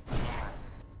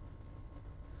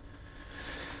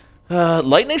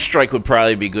 Lightning Strike would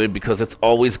probably be good because it's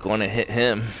always going to hit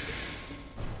him.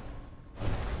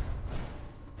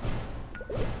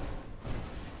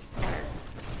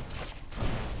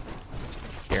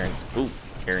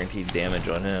 Guaranteed damage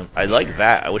on him. I like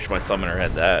that. I wish my summoner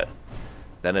had that.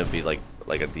 Then it'd be like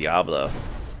a Diablo.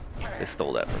 They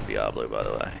stole that from Diablo, by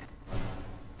the way.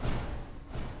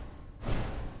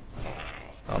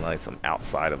 Oh, nice. I'm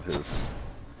outside of his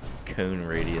cone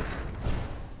radius.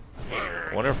 I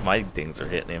wonder if my things are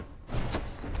hitting him.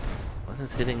 What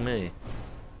is hitting me?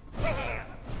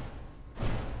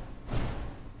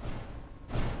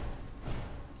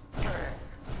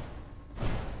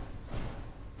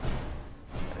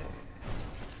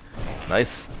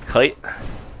 Nice kite.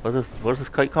 Where does this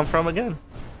kite come from again?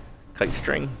 Kite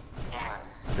string?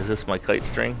 Is this my kite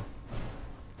string?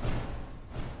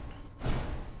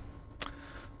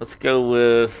 Let's go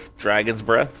with Dragon's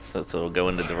Breath. So it'll go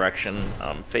in the direction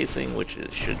I'm facing, which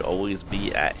it should always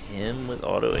be at him with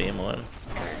auto aim on.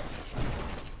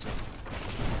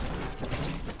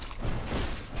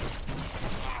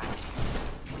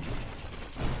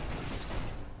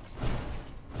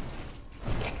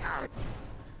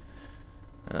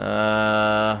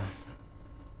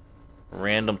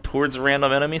 Random towards a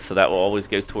random enemy, so that will always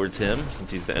go towards him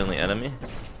since he's the only enemy.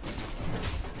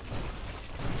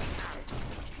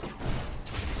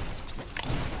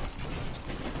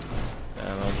 And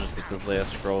I'll just get this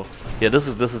last scroll. Yeah, this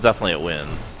is definitely a win.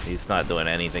 He's not doing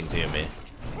anything to me,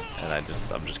 and I'm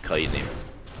just kiting him.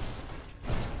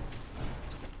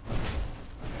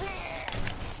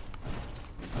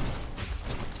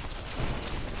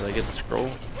 Did I get the scroll?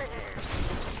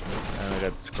 I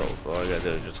got the scroll, so all I gotta do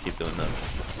is just keep doing that.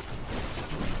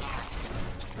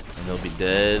 And they'll be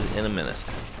dead in a minute.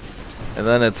 And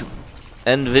then it's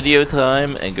end video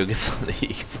time and go get something to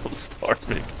eat because I'm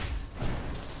starving.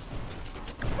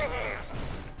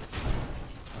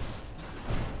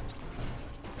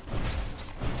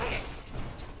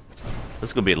 This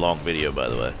is gonna be a long video, by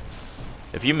the way.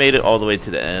 If you made it all the way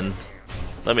to the end,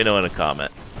 let me know in a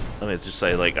comment. Let me just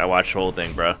say, like, I watched the whole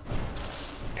thing, bro.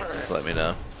 Just let me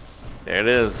know. There it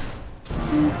is.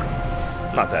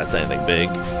 Not that it's anything big.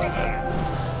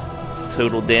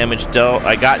 Total damage dealt.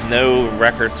 I got no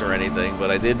records or anything,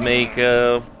 but I did make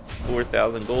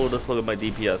 4,000 gold. Let's look at my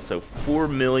DPS. So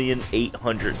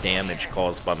 4,800,000 damage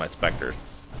caused by my Spectre.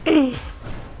 And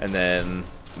then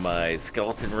my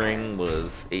Skeleton Ring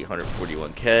was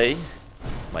 841k.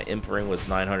 My Imp Ring was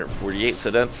 948. So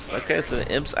that's okay. So the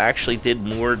Imps actually did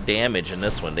more damage in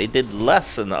this one. They did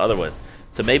less in the other one.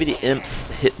 So maybe the Imps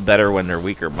hit better when they're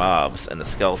weaker mobs, and the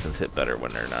Skeletons hit better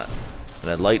when they're not. And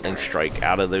a Lightning Strike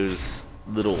out of those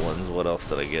little ones. What else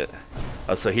did I get?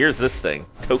 Oh, so here's this thing.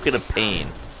 Token of Pain.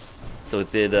 So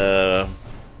it did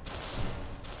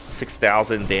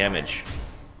 6,000 damage.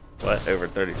 What? Over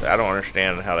 30 seconds. I don't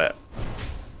understand how that...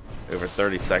 Over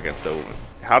 30 seconds. So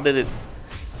how did it...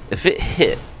 If it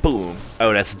hit, boom.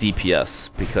 Oh, that's DPS,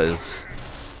 because...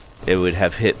 it would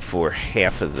have hit for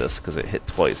half of this because it hit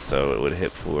twice, so it would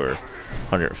hit for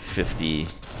 150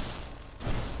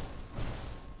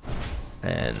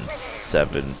 and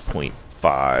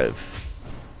 7.5.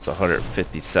 So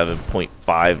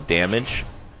 157.5 damage.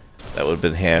 That would have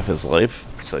been half his life.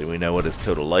 So we know what his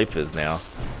total life is now.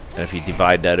 And if you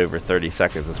divide that over 30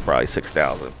 seconds, it's probably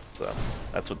 6,000. So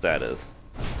that's what that is.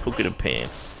 Token of Pain.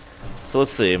 So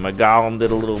let's see. My Golem did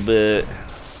a little bit.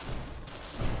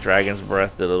 Dragon's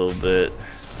Breath did a little bit.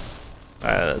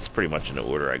 That's pretty much in the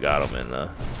order I got them in.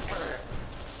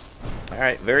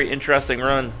 Alright, very interesting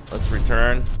run. Let's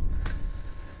return.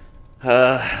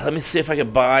 Let me see if I can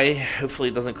buy. Hopefully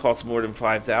it doesn't cost more than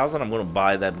 5,000. I'm gonna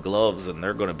buy them gloves, and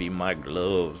they're gonna be my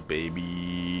gloves,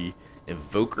 baby.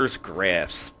 Invocator's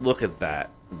Grasp. Look at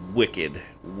that. Wicked,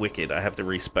 wicked. I have to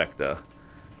respect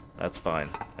that's fine.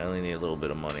 I only need a little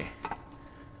bit of money.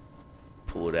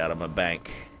 Pull it out of my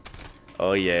bank.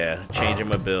 Oh yeah, changing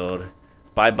my build.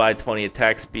 Bye 20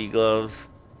 attack speed gloves.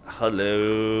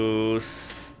 Hello.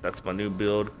 That's my new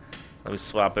build. Let me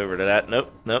swap over to that.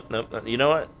 Nope. You know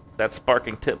what? That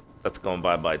sparking tip, that's going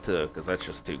bye too, because that's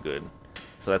just too good.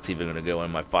 So that's even gonna go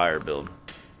in my fire build.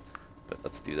 But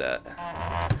let's do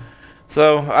that.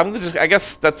 So I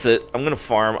guess that's it. I'm gonna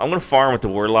farm. I'm gonna farm with the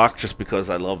Warlock just because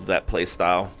I love that play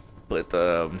style. But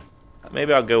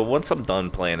maybe I'll go once I'm done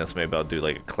playing this. Maybe I'll do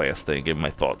like a class thing, give my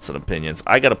thoughts and opinions.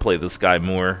 I gotta play this guy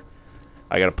more.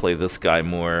 I've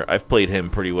played him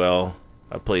pretty well.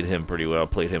 Played him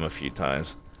a few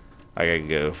times. I gotta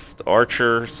go the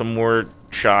Archer, some more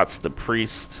shots, the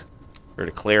Priest or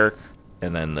the Cleric,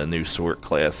 and then the new Sword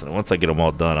class. And once I get them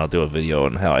all done, I'll do a video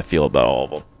on how I feel about all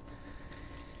of them.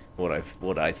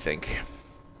 What I think.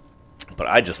 But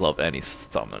I just love any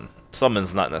summon.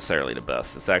 Summon's not necessarily the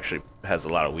best. It actually has a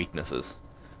lot of weaknesses,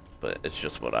 but it's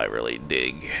just what I really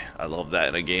dig. I love that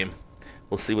in a game.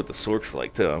 We'll see what the Sork's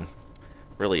like too. I'm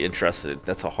really interested.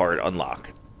 That's a hard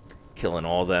unlock. Killing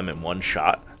all of them in one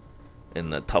shot in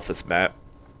the toughest map.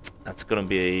 That's gonna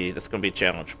be a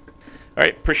challenge. All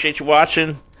right, appreciate you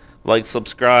watching. Like,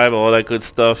 subscribe, all that good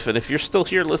stuff. And if you're still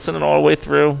here listening all the way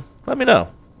through, let me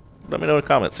know. Let me know in the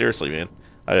comments. Seriously, man.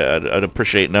 I'd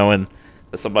appreciate knowing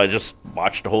that somebody just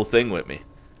watched the whole thing with me.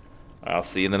 I'll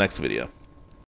see you in the next video.